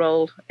toilet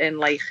roll in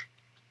the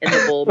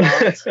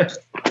Walmart.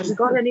 Have you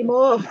got any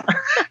more?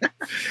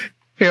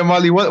 Here,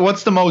 Molly,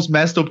 what's the most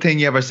messed up thing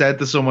you ever said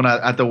to someone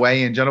at the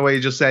weigh-in? Do you know what you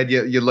just said?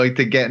 You like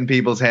to get in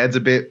people's heads a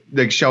bit,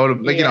 like show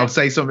them, like,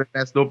 say something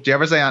messed up. Do you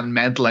ever say anything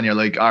mental and you're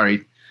like, all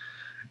right?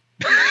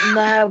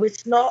 No,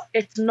 it's not.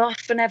 It's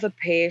nothing ever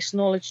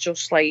personal. It's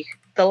just like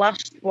the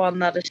last one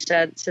that I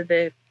said to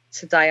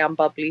Diane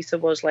Bablita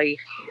was like,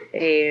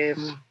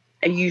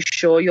 "Are you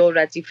sure you're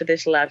ready for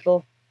this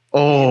level?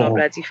 Oh, you're not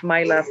ready for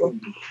my level."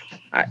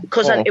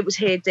 Because it was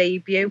her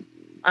debut,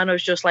 and I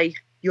was just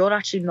like, "You're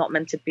actually not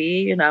meant to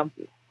be, you know."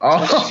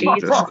 I'll see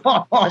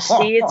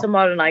you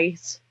tomorrow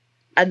night.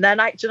 And then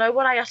do you know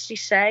what I actually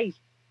say?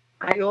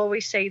 I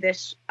always say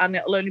this, and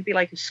it'll only be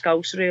like a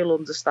Scouser who'll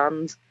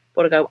understand.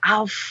 But I go,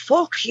 "I'll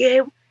fuck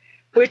you,"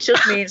 which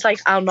just means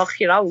like I'll knock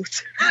you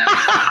out.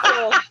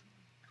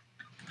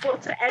 but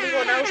to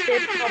anyone else,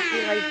 they'd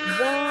probably like,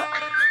 "What?"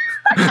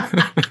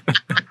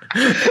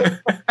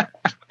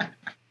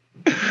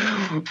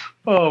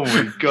 Oh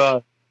my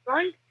god!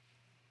 Right?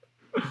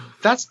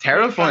 That's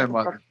terrifying,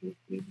 man.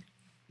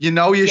 You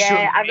know you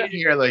shouldn't be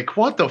here. Like,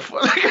 what the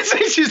fuck? Like I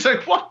say, she's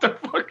like, "What the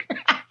fuck?"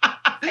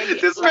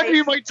 This is meant to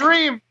be my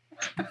dream.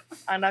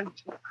 And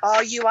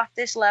are you at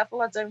this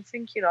level? I don't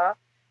think you are.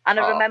 And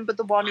I remember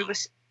the one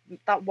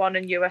that one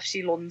in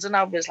UFC London.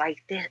 I was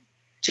like, "Do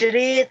you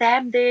hear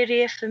them? They're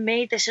here for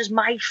me. This is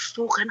my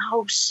fucking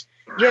house.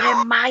 You're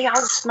in my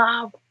house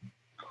now."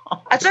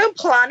 I don't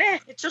plan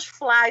it. It just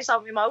flies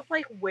out my mouth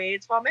like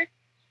words from it.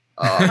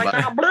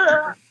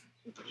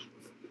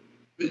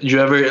 You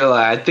ever?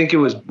 I think it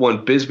was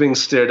when Bisping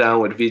stared down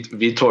with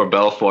Vitor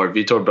Belfort.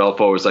 Vitor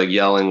Belfort was like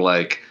yelling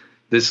like,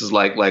 "This is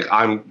like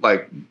I'm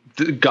like."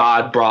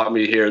 God brought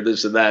me here,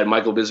 this and that. And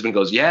Michael Bisping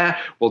goes, "Yeah,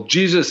 well,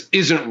 Jesus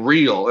isn't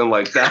real," and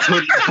like that's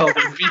what he yelled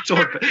at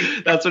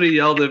Vitor. That's what he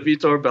yelled at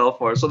Vitor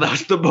Belfort. So that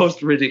was the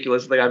most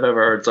ridiculous thing I've ever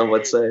heard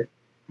someone say.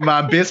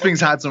 Man, Bisping's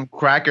had some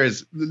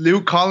crackers.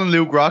 Calling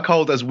Luke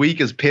Rockhold as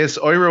weak as piss.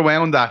 I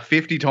rewound that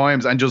 50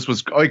 times and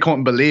I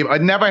couldn't believe.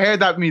 I'd never heard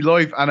that in my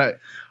life, and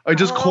I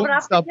just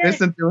couldn't stop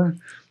listening to it.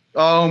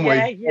 Oh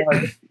my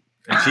god.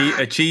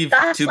 Achieve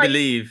to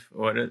believe.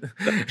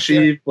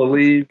 Achieve,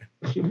 believe.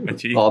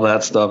 All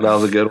that stuff. That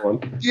was a good one.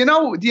 Do you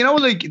know,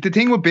 like the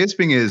thing with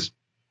Bisping is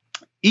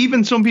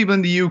even some people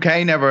in the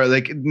UK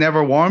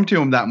never warmed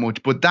to him that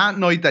much. But that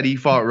night that he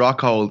fought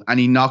Rockhold and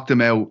he knocked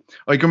him out,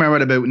 I can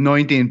remember about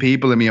 19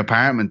 people in my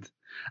apartment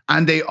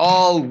and they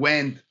all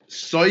went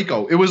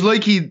psycho. It was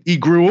like he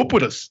grew up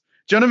with us.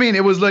 Do you know what I mean?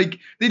 It was like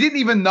they didn't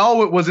even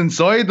know it was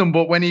inside them,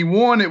 but when he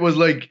won, it was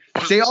like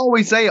all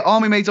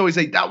my mates always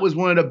say that was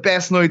one of the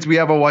best nights we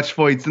ever watched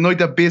fights. The night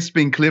that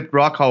Bisping clipped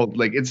Rockhold,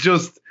 like it's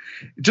just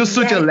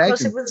such a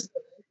legend.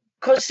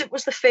 Because it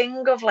was the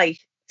thing of like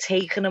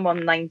taking him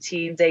on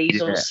 19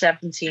 days or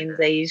 17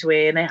 days,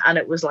 weren't it? And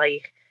it was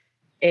like,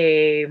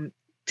 did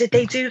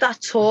they do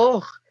that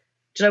tour?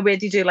 Do you know where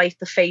they do like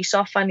the face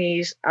off and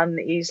he's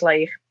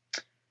like.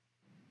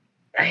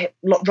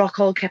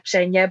 Rockhold kept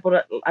saying, "Yeah,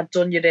 but I'd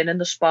done you in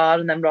the spar,"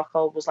 and then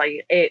Rockhold was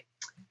like,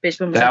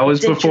 Bisping was that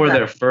was before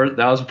their first.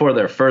 That was before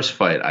their first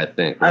fight, I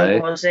think.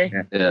 Right? Oh, was it?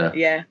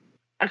 Yeah.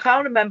 I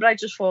can't remember. I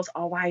just thought,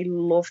 I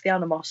love the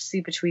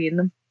animosity between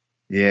them.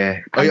 Yeah.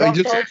 I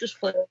just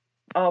thought,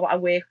 I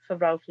work for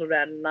Ralph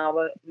Lauren now.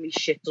 My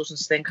shit doesn't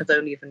stink. I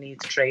don't even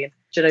need to train.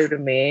 Do you know what I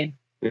mean?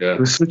 Yeah. It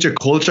was such a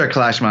culture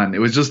clash, man. It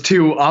was just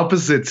two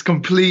opposites,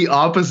 complete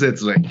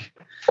opposites, like.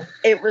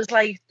 It was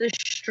like the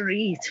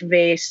street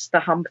versus the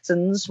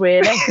Hamptons,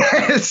 really.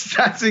 Yes,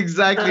 that's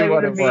exactly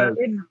what it was.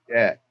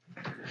 Yeah.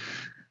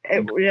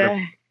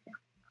 Yeah.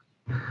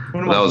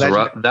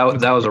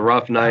 That was a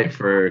rough night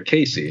for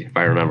Casey, if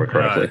I remember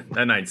correctly.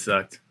 That night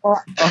sucked.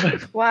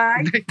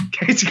 Why?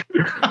 Casey.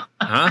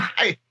 Huh?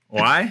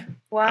 Why?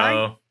 Why?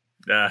 Oh,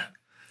 yeah.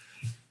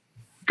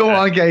 Go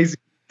on, Casey.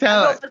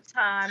 Another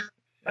time.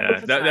 Yeah,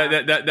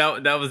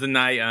 that was the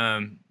night.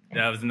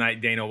 That was the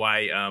night Dana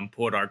White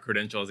pulled our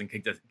credentials and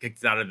kicked us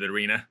out of the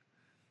arena.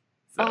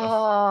 So,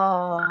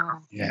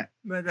 yeah.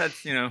 But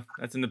that's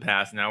that's in the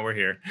past. Now we're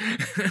here.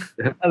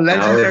 A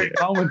legendary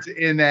moment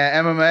in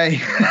MMA.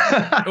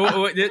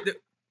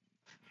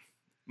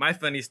 My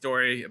funny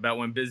story about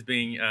when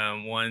Bisping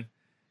won.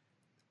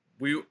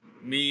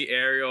 Me,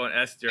 Ariel, and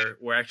Esther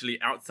were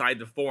actually outside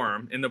the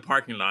forum in the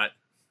parking lot,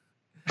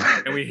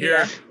 and we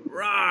hear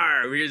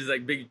roar. We hear this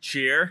like big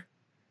cheer.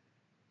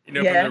 From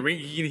the ring,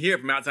 you can hear it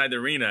from outside the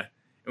arena,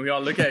 and we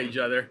all look at each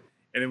other,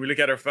 and then we look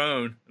at our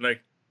phone,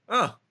 like,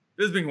 oh,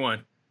 Bisping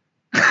won.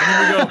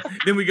 And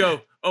then we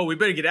go, oh, we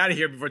better get out of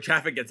here before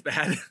traffic gets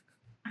bad.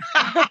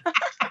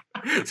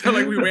 So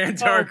like we ran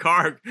to our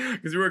car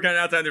because we were kind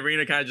of outside the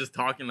arena, kind of just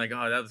talking, like,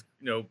 oh, that was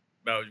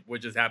about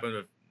what just happened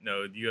with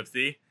the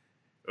UFC,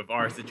 of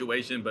our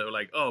situation, but we're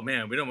like, oh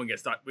man, we don't want to get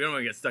stuck. We don't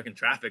want to get stuck in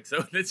traffic,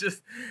 so let's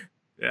just.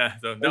 Yeah,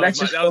 so that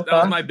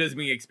was my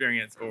Bisping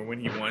experience for when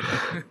he won.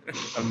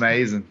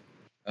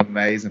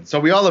 Amazing. So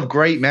we all have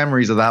great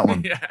memories of that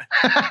one. Yeah.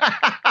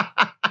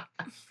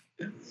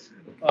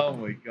 Oh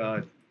my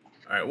god.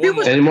 All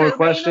right. Any more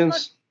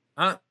questions?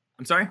 I'm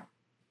sorry.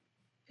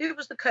 Who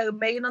was the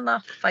co-main on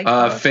that fight?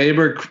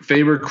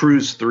 Faber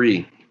Cruz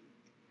 3.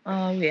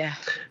 Oh yeah.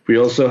 We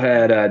also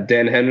had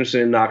Dan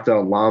Henderson knocked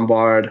out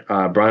Lombard.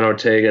 Brian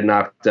Ortega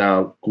knocked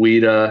out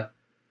Guida.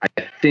 I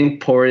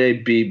think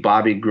Poirier beat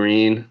Bobby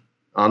Green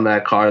on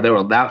that card.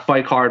 That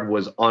fight card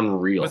was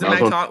unreal. Was it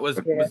Max was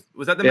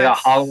that the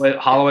Max? Yeah,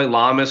 Holloway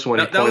Lamas when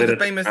that was the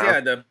famous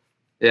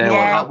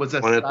that was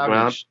a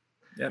savage.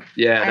 Yep.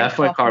 Yeah, that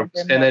fight card.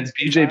 And then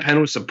BJ Penn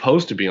was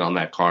supposed to be on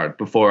that card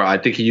before. I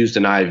think he used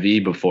an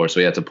IV before, so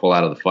he had to pull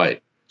out of the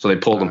fight. So they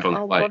pulled him from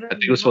the fight. I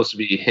think it was supposed to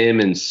be him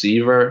and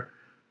Seaver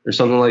or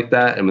something like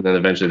that, and then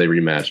eventually they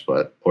rematched,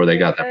 or they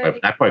got that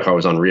fight. That fight card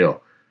was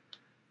unreal.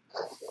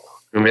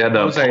 And we had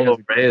the Polo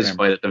Reyes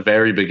fight at the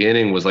very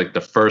beginning, was like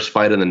the first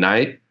fight of the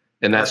night,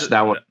 and that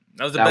one.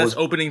 That was the best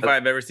opening fight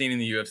I've ever seen in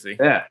the UFC.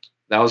 Yeah,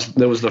 that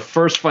was the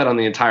first fight on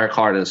the entire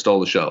card, and it stole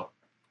the show.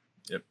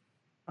 Yep.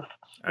 All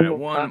right,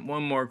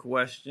 one more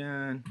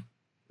question.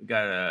 We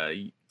got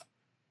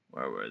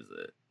where was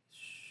it?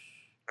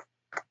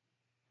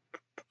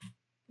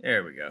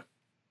 There we go.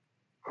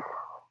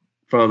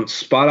 From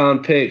Spot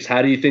On Pigs,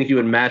 how do you think you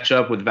would match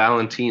up with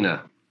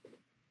Valentina?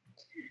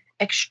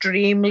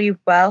 Extremely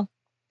well.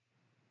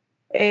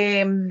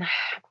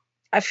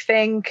 I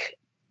think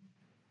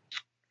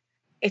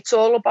it's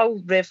all about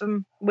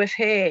rhythm with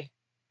her,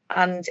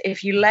 and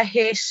if you let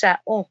her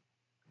settle,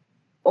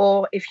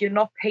 or if you're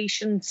not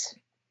patient,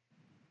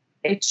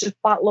 it's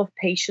just battle of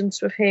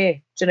patience with her.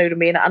 Do you know what I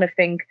mean? And I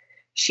think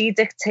she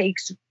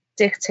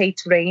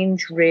dictates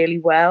range really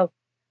well.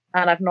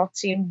 And I've not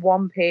seen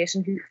one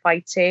person who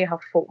fights her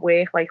have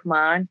footwork like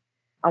mine.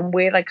 And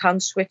where I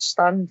can switch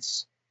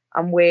stance,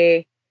 and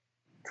where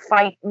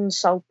fighting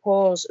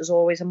southpaws is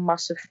always a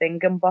massive thing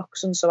in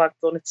boxing. So I've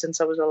done it since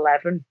I was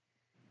 11.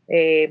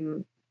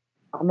 I'm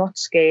not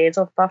scared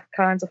of that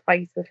kind of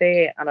fight with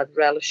her, and I'd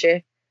relish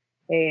it.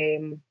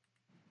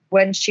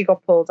 When she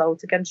got pulled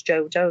out against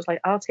Jojo, I was like,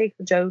 I'll take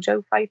the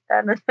Jojo fight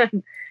then.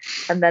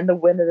 And then the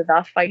winner of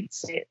that fight,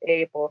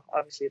 but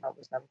obviously that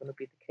was never going to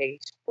be the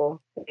case. But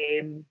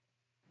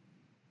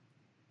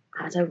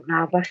I don't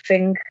know. I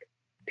think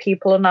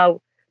people are now,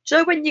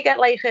 so when you get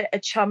like a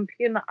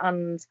champion,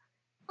 and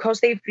because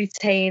they've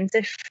retained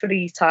it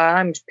 3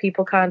 times,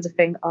 people kind of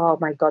think, oh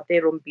my God,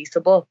 they're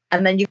unbeatable.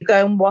 And then you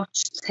go and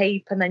watch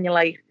tape, and then you're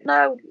like,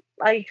 no,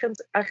 I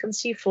can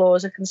see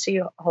flaws, I can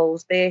see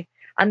holes there.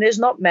 And there's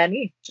not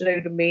many, do you know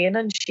what I mean?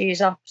 And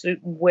she's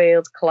absolute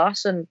world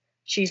class, and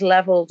she's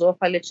leveled up.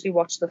 I literally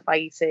watched the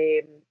fight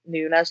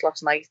Nunes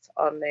last night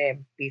on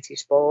BT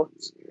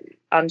Sports,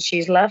 and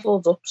she's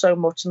leveled up so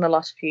much in the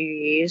last few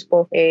years.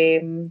 But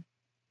I'd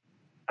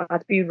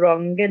be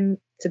wrong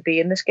to be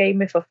in this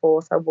game if I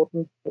thought I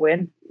wouldn't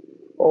win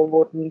or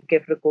wouldn't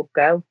give it a good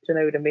go. Do you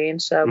know what I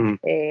mean? So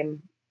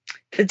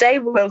the day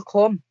will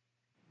come.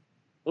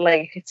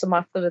 Like, it's a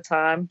matter of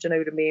time, do you know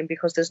what I mean?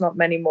 Because there's not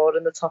many more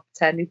in the top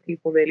 10 who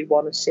people really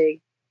want to see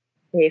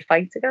her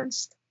fight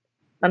against.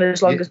 And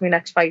as long as my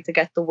next fight to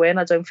get the win,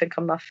 I don't think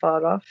I'm that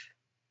far off.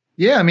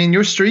 Yeah, I mean,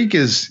 your streak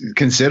is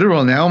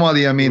considerable now,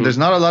 Molly. I mean, there's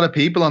not a lot of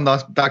people on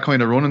that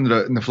kind of run in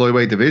the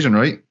flyweight division,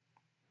 right?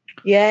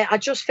 Yeah, I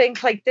just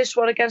think like this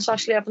one against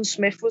Ashley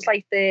Evans-Smith was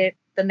like the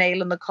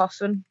nail in the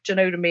coffin. Do you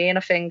know what I mean?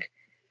 I think,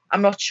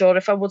 I'm not sure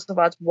if I would have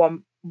had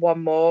one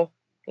more.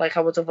 Like,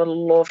 I would have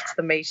loved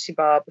the Macy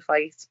Barber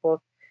fight, but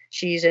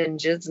she's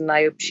injured, and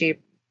I hope she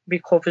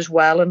recovers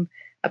well. And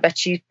I bet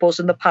she's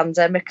buzzing the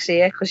pandemic's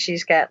here because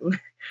she's getting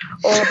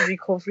all the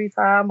recovery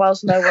time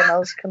whilst no one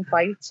else can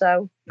fight.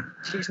 So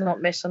she's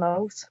not missing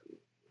out.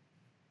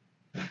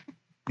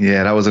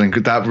 Yeah,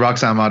 that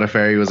Roxanne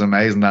Modafferi was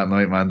amazing that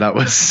night, man. That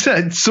was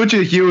such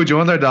a huge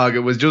underdog.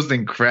 It was just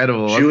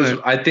incredible.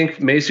 I think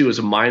Macy was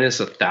a minus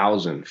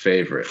 1,000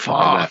 favorite,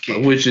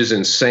 which is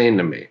insane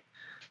to me.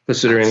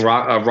 Considering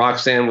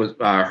Roxanne was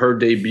her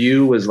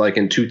debut was like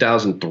in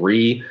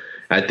 2003,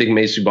 I think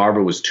Macy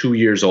Barber was 2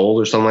 years old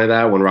or something like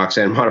that when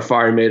Roxanne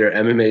Modafferi made her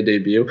MMA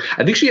debut.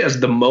 I think she has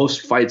the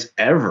most fights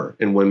ever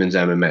in women's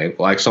MMA.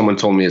 Like someone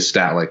told me a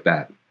stat like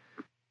that.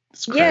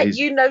 Yeah,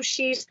 you know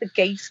she's the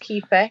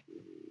gatekeeper.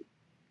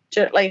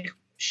 Like,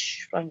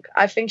 Frank,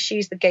 I think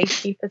she's the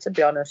gatekeeper, to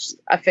be honest.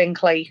 I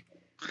think, like,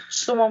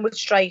 someone with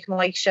striking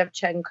like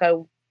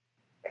Shevchenko,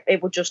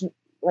 it would just,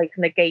 like,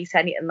 negate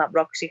anything that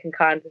Roxy can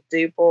kind of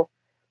do. But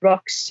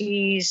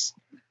Roxy's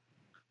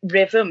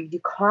rhythm, you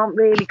can't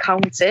really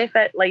count it,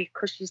 but, like,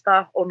 because she's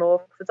that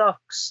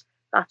unorthodox.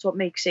 That's what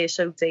makes her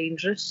so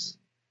dangerous.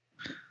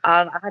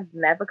 And I'd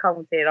never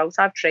count her out.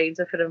 I've trained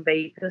her for in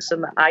Vegas,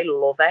 and I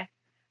love her.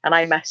 And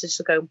I messaged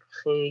her going,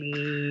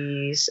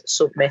 please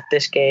submit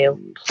this girl,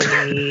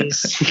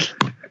 please.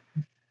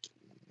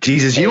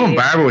 Jesus, you and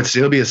Barbara would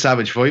still be a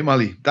savage fight,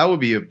 Molly. That would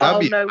be a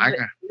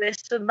banger.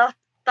 Listen,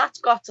 that's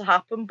got to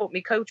happen. But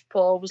my coach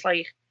Paul was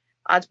like,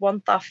 I'd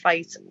want that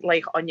fight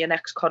like on your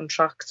next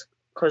contract,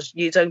 because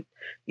you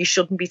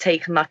shouldn't be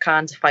taking that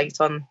kind of fight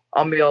on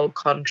my old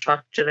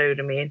contract. You know what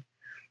I mean?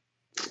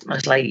 I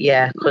was like,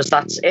 yeah,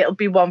 because it'll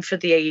be one for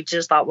the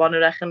ages. That one, I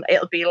reckon.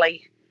 It'll be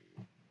like,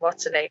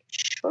 what's her name?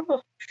 Shut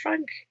up,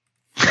 Frank.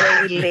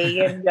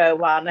 Lee and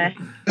Joanna.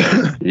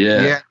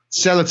 Yeah.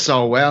 Sell it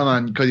so well,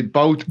 man, because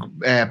both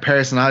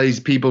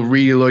personalities, people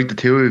really like the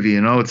two of you.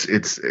 You know,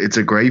 it's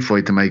a great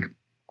fight to make.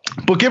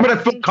 But give it a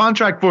full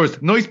contract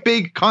first. Nice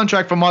big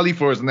contract for Molly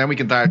first, and then we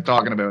can start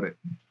talking about it.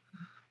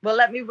 Well,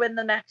 let me win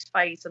the next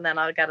fight, and then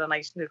I'll get a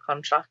nice new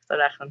contract, I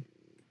reckon.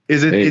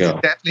 Is it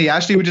definitely,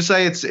 Ashley, would you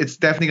say it's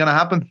definitely going to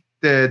happen?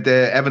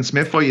 The Evan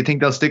Smith fight, you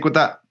think they'll stick with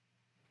that?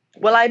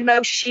 Well, I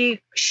know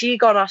she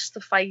got asked to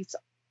fight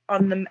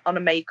on a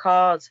May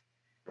card,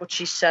 but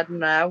she said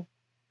no,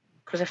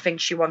 because I think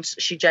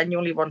she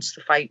genuinely wants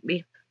to fight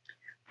me,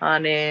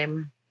 and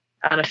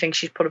I think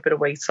she's put a bit of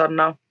weight on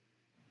now.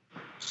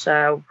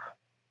 So,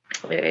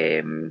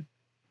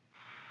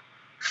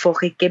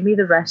 fuck it, give me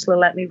the wrestler.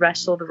 Let me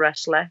wrestle the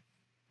wrestler.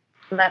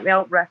 Let me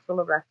out wrestle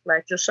the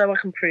wrestler, just so I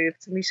can prove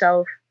to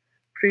myself,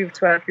 prove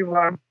to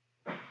everyone,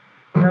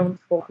 no one's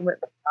fucking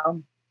with me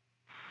down.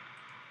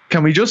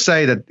 Can we just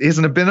say that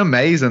isn't it been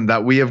amazing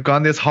that we have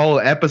gone this whole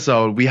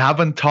episode, we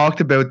haven't talked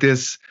about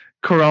this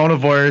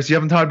coronavirus, you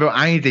haven't talked about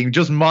anything,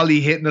 just Molly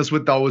hitting us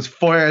with those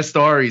fire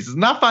stories. Isn't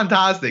that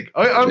fantastic?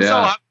 I'm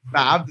so happy,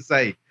 I have to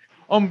say.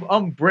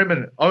 I'm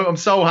brimming. I'm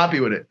so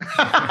happy with it.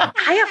 I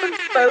haven't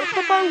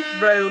spoken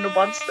about Rona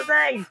once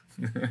today.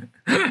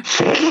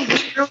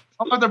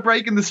 After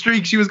breaking the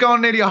streak, she was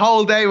going nearly a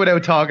whole day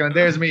without talking, and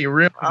there's me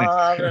ruining it.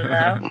 I don't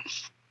know.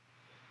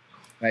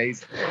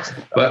 Amazing.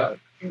 But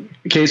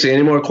Casey,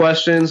 any more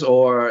questions,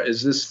 or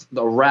is this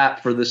a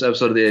wrap for this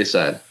episode of the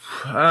A-Side?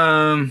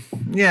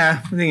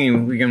 Yeah, I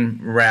think we can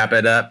wrap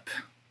it up.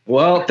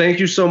 Well, thank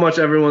you so much,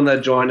 everyone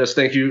that joined us.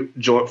 Thank you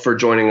for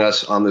joining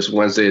us on this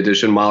Wednesday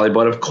edition, Molly.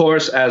 But of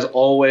course, as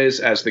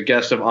always, as the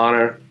guest of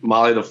honor,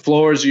 Molly, the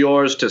floor is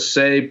yours to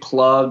say,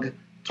 plug,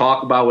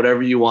 talk about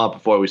whatever you want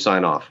before we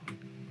sign off.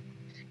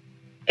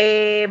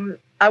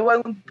 I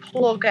won't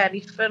plug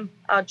anything.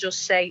 I'll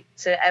just say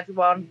to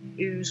everyone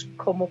who's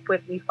come up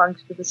with me,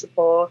 thanks for the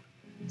support.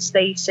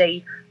 Stay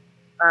safe.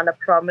 And I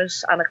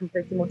promise, and I can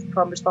pretty much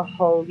promise the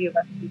whole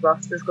UFC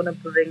roster is going to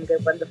bring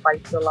it when the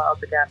fights are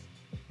allowed again.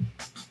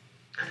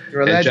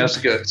 And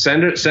Jessica,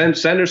 send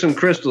her some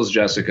crystals.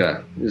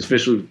 Jessica is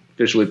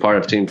officially part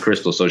of Team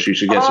Crystal, so she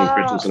should get some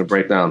crystals in a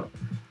breakdown.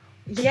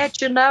 Yeah,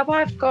 do you know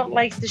I've got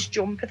like this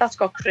jumper that's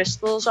got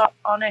crystals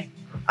on it?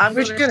 I'm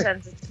going to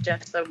send it to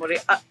Jess, don't worry.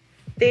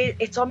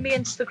 It's on my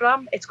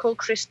Instagram. It's called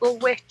Crystal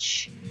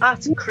Witch.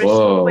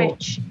 Crystal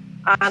Witch.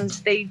 And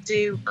they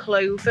do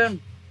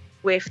clothing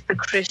with the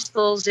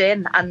crystals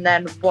in, and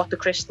then what the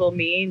crystal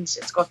means.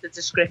 It's got the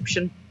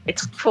description.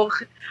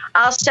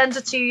 I'll send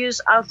it to you.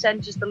 I'll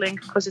send you the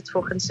link because it's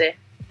fucking sick.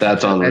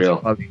 That's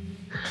unreal.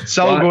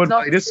 So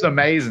good. This is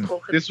amazing.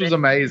 This was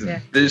amazing. Yeah.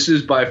 This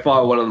is by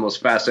far one of the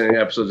most fascinating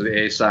episodes of the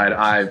A-Side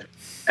I've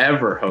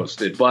ever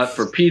hosted. But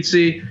for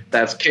Petesy,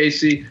 that's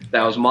Casey,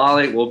 that was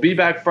Molly. We'll be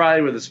back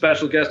Friday with a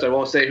special guest. I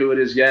won't say who it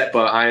is yet,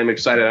 but I am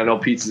excited. I know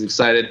Petesy's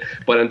excited.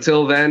 But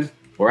until then,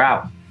 we're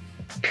out.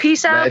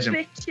 Peace out,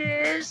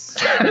 bitches.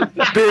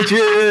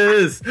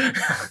 Bitches.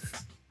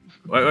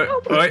 Wait.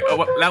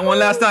 That one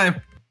last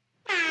time.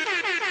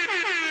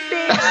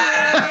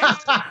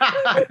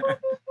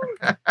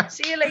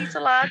 See you later,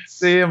 lads.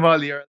 See you,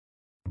 Molly.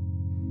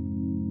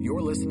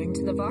 You're listening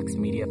to the Vox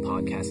Media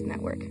Podcast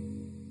Network.